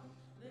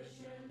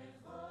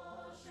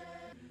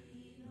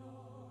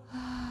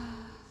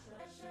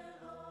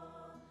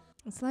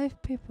 It's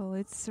live people.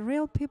 It's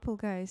real people,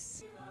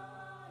 guys.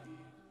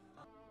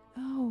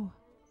 Oh.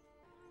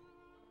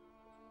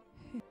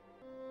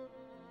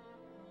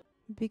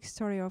 Big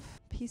story of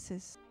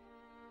pieces.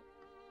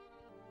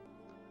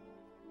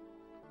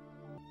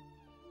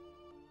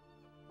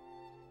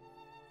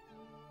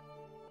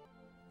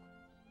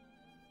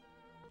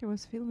 He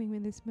was filming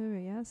in this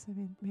movie, yes? I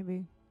mean,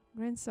 maybe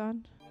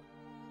grandson.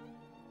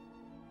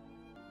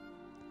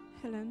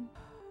 Helen.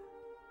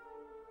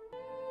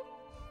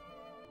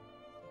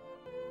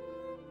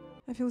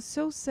 I feel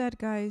so sad,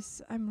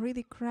 guys. I'm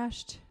really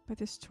crushed by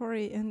the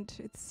story, and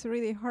it's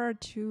really hard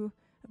to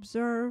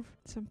observe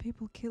some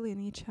people killing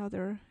each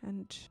other,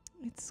 and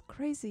it's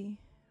crazy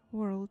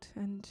world,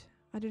 and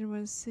I didn't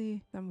want to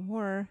see some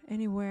war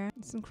anywhere.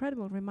 It's an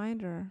incredible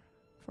reminder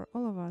for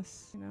all of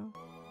us, you know.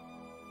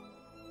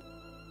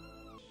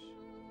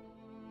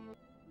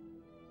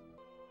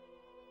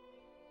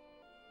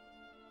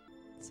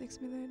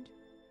 $6 million.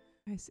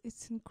 Guys,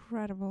 it's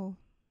incredible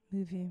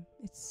movie.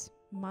 It's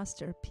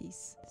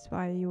masterpiece. That's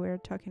why you were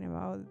talking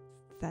about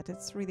that.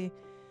 It's really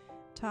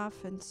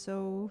tough and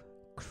so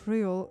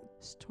cruel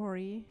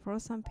story for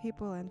some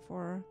people and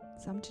for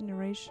some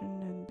generation,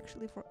 and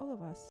actually for all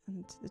of us,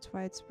 and that's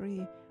why it's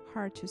really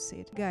hard to see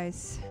it.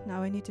 Guys,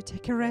 now I need to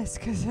take a rest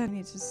because I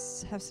need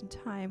to have some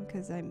time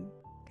because I'm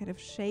kind of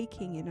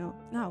shaking, you know.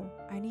 Now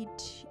I need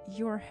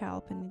your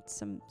help and need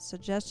some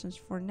suggestions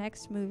for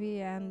next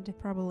movie, and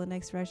probably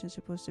next version is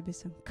supposed to be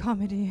some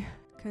comedy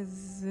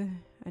because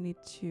I need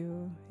to,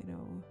 you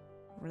know,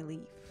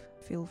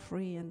 feel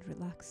free and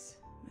relax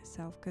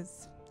myself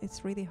because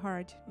it's really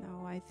hard.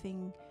 Now I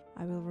think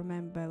I will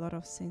remember a lot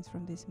of scenes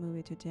from this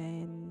movie today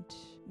and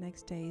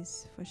next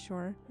days for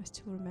sure. I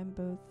still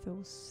remember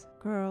those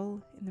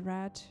girl in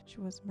red. She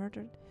was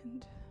murdered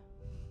and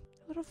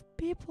a lot of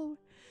people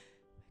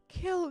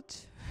killed.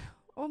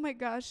 Oh my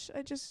gosh,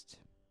 I just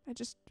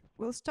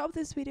will stop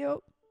this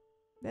video.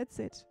 That's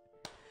it.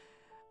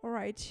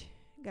 Alright,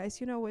 guys,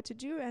 you know what to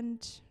do,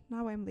 and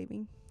now I'm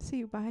leaving. See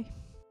you, bye.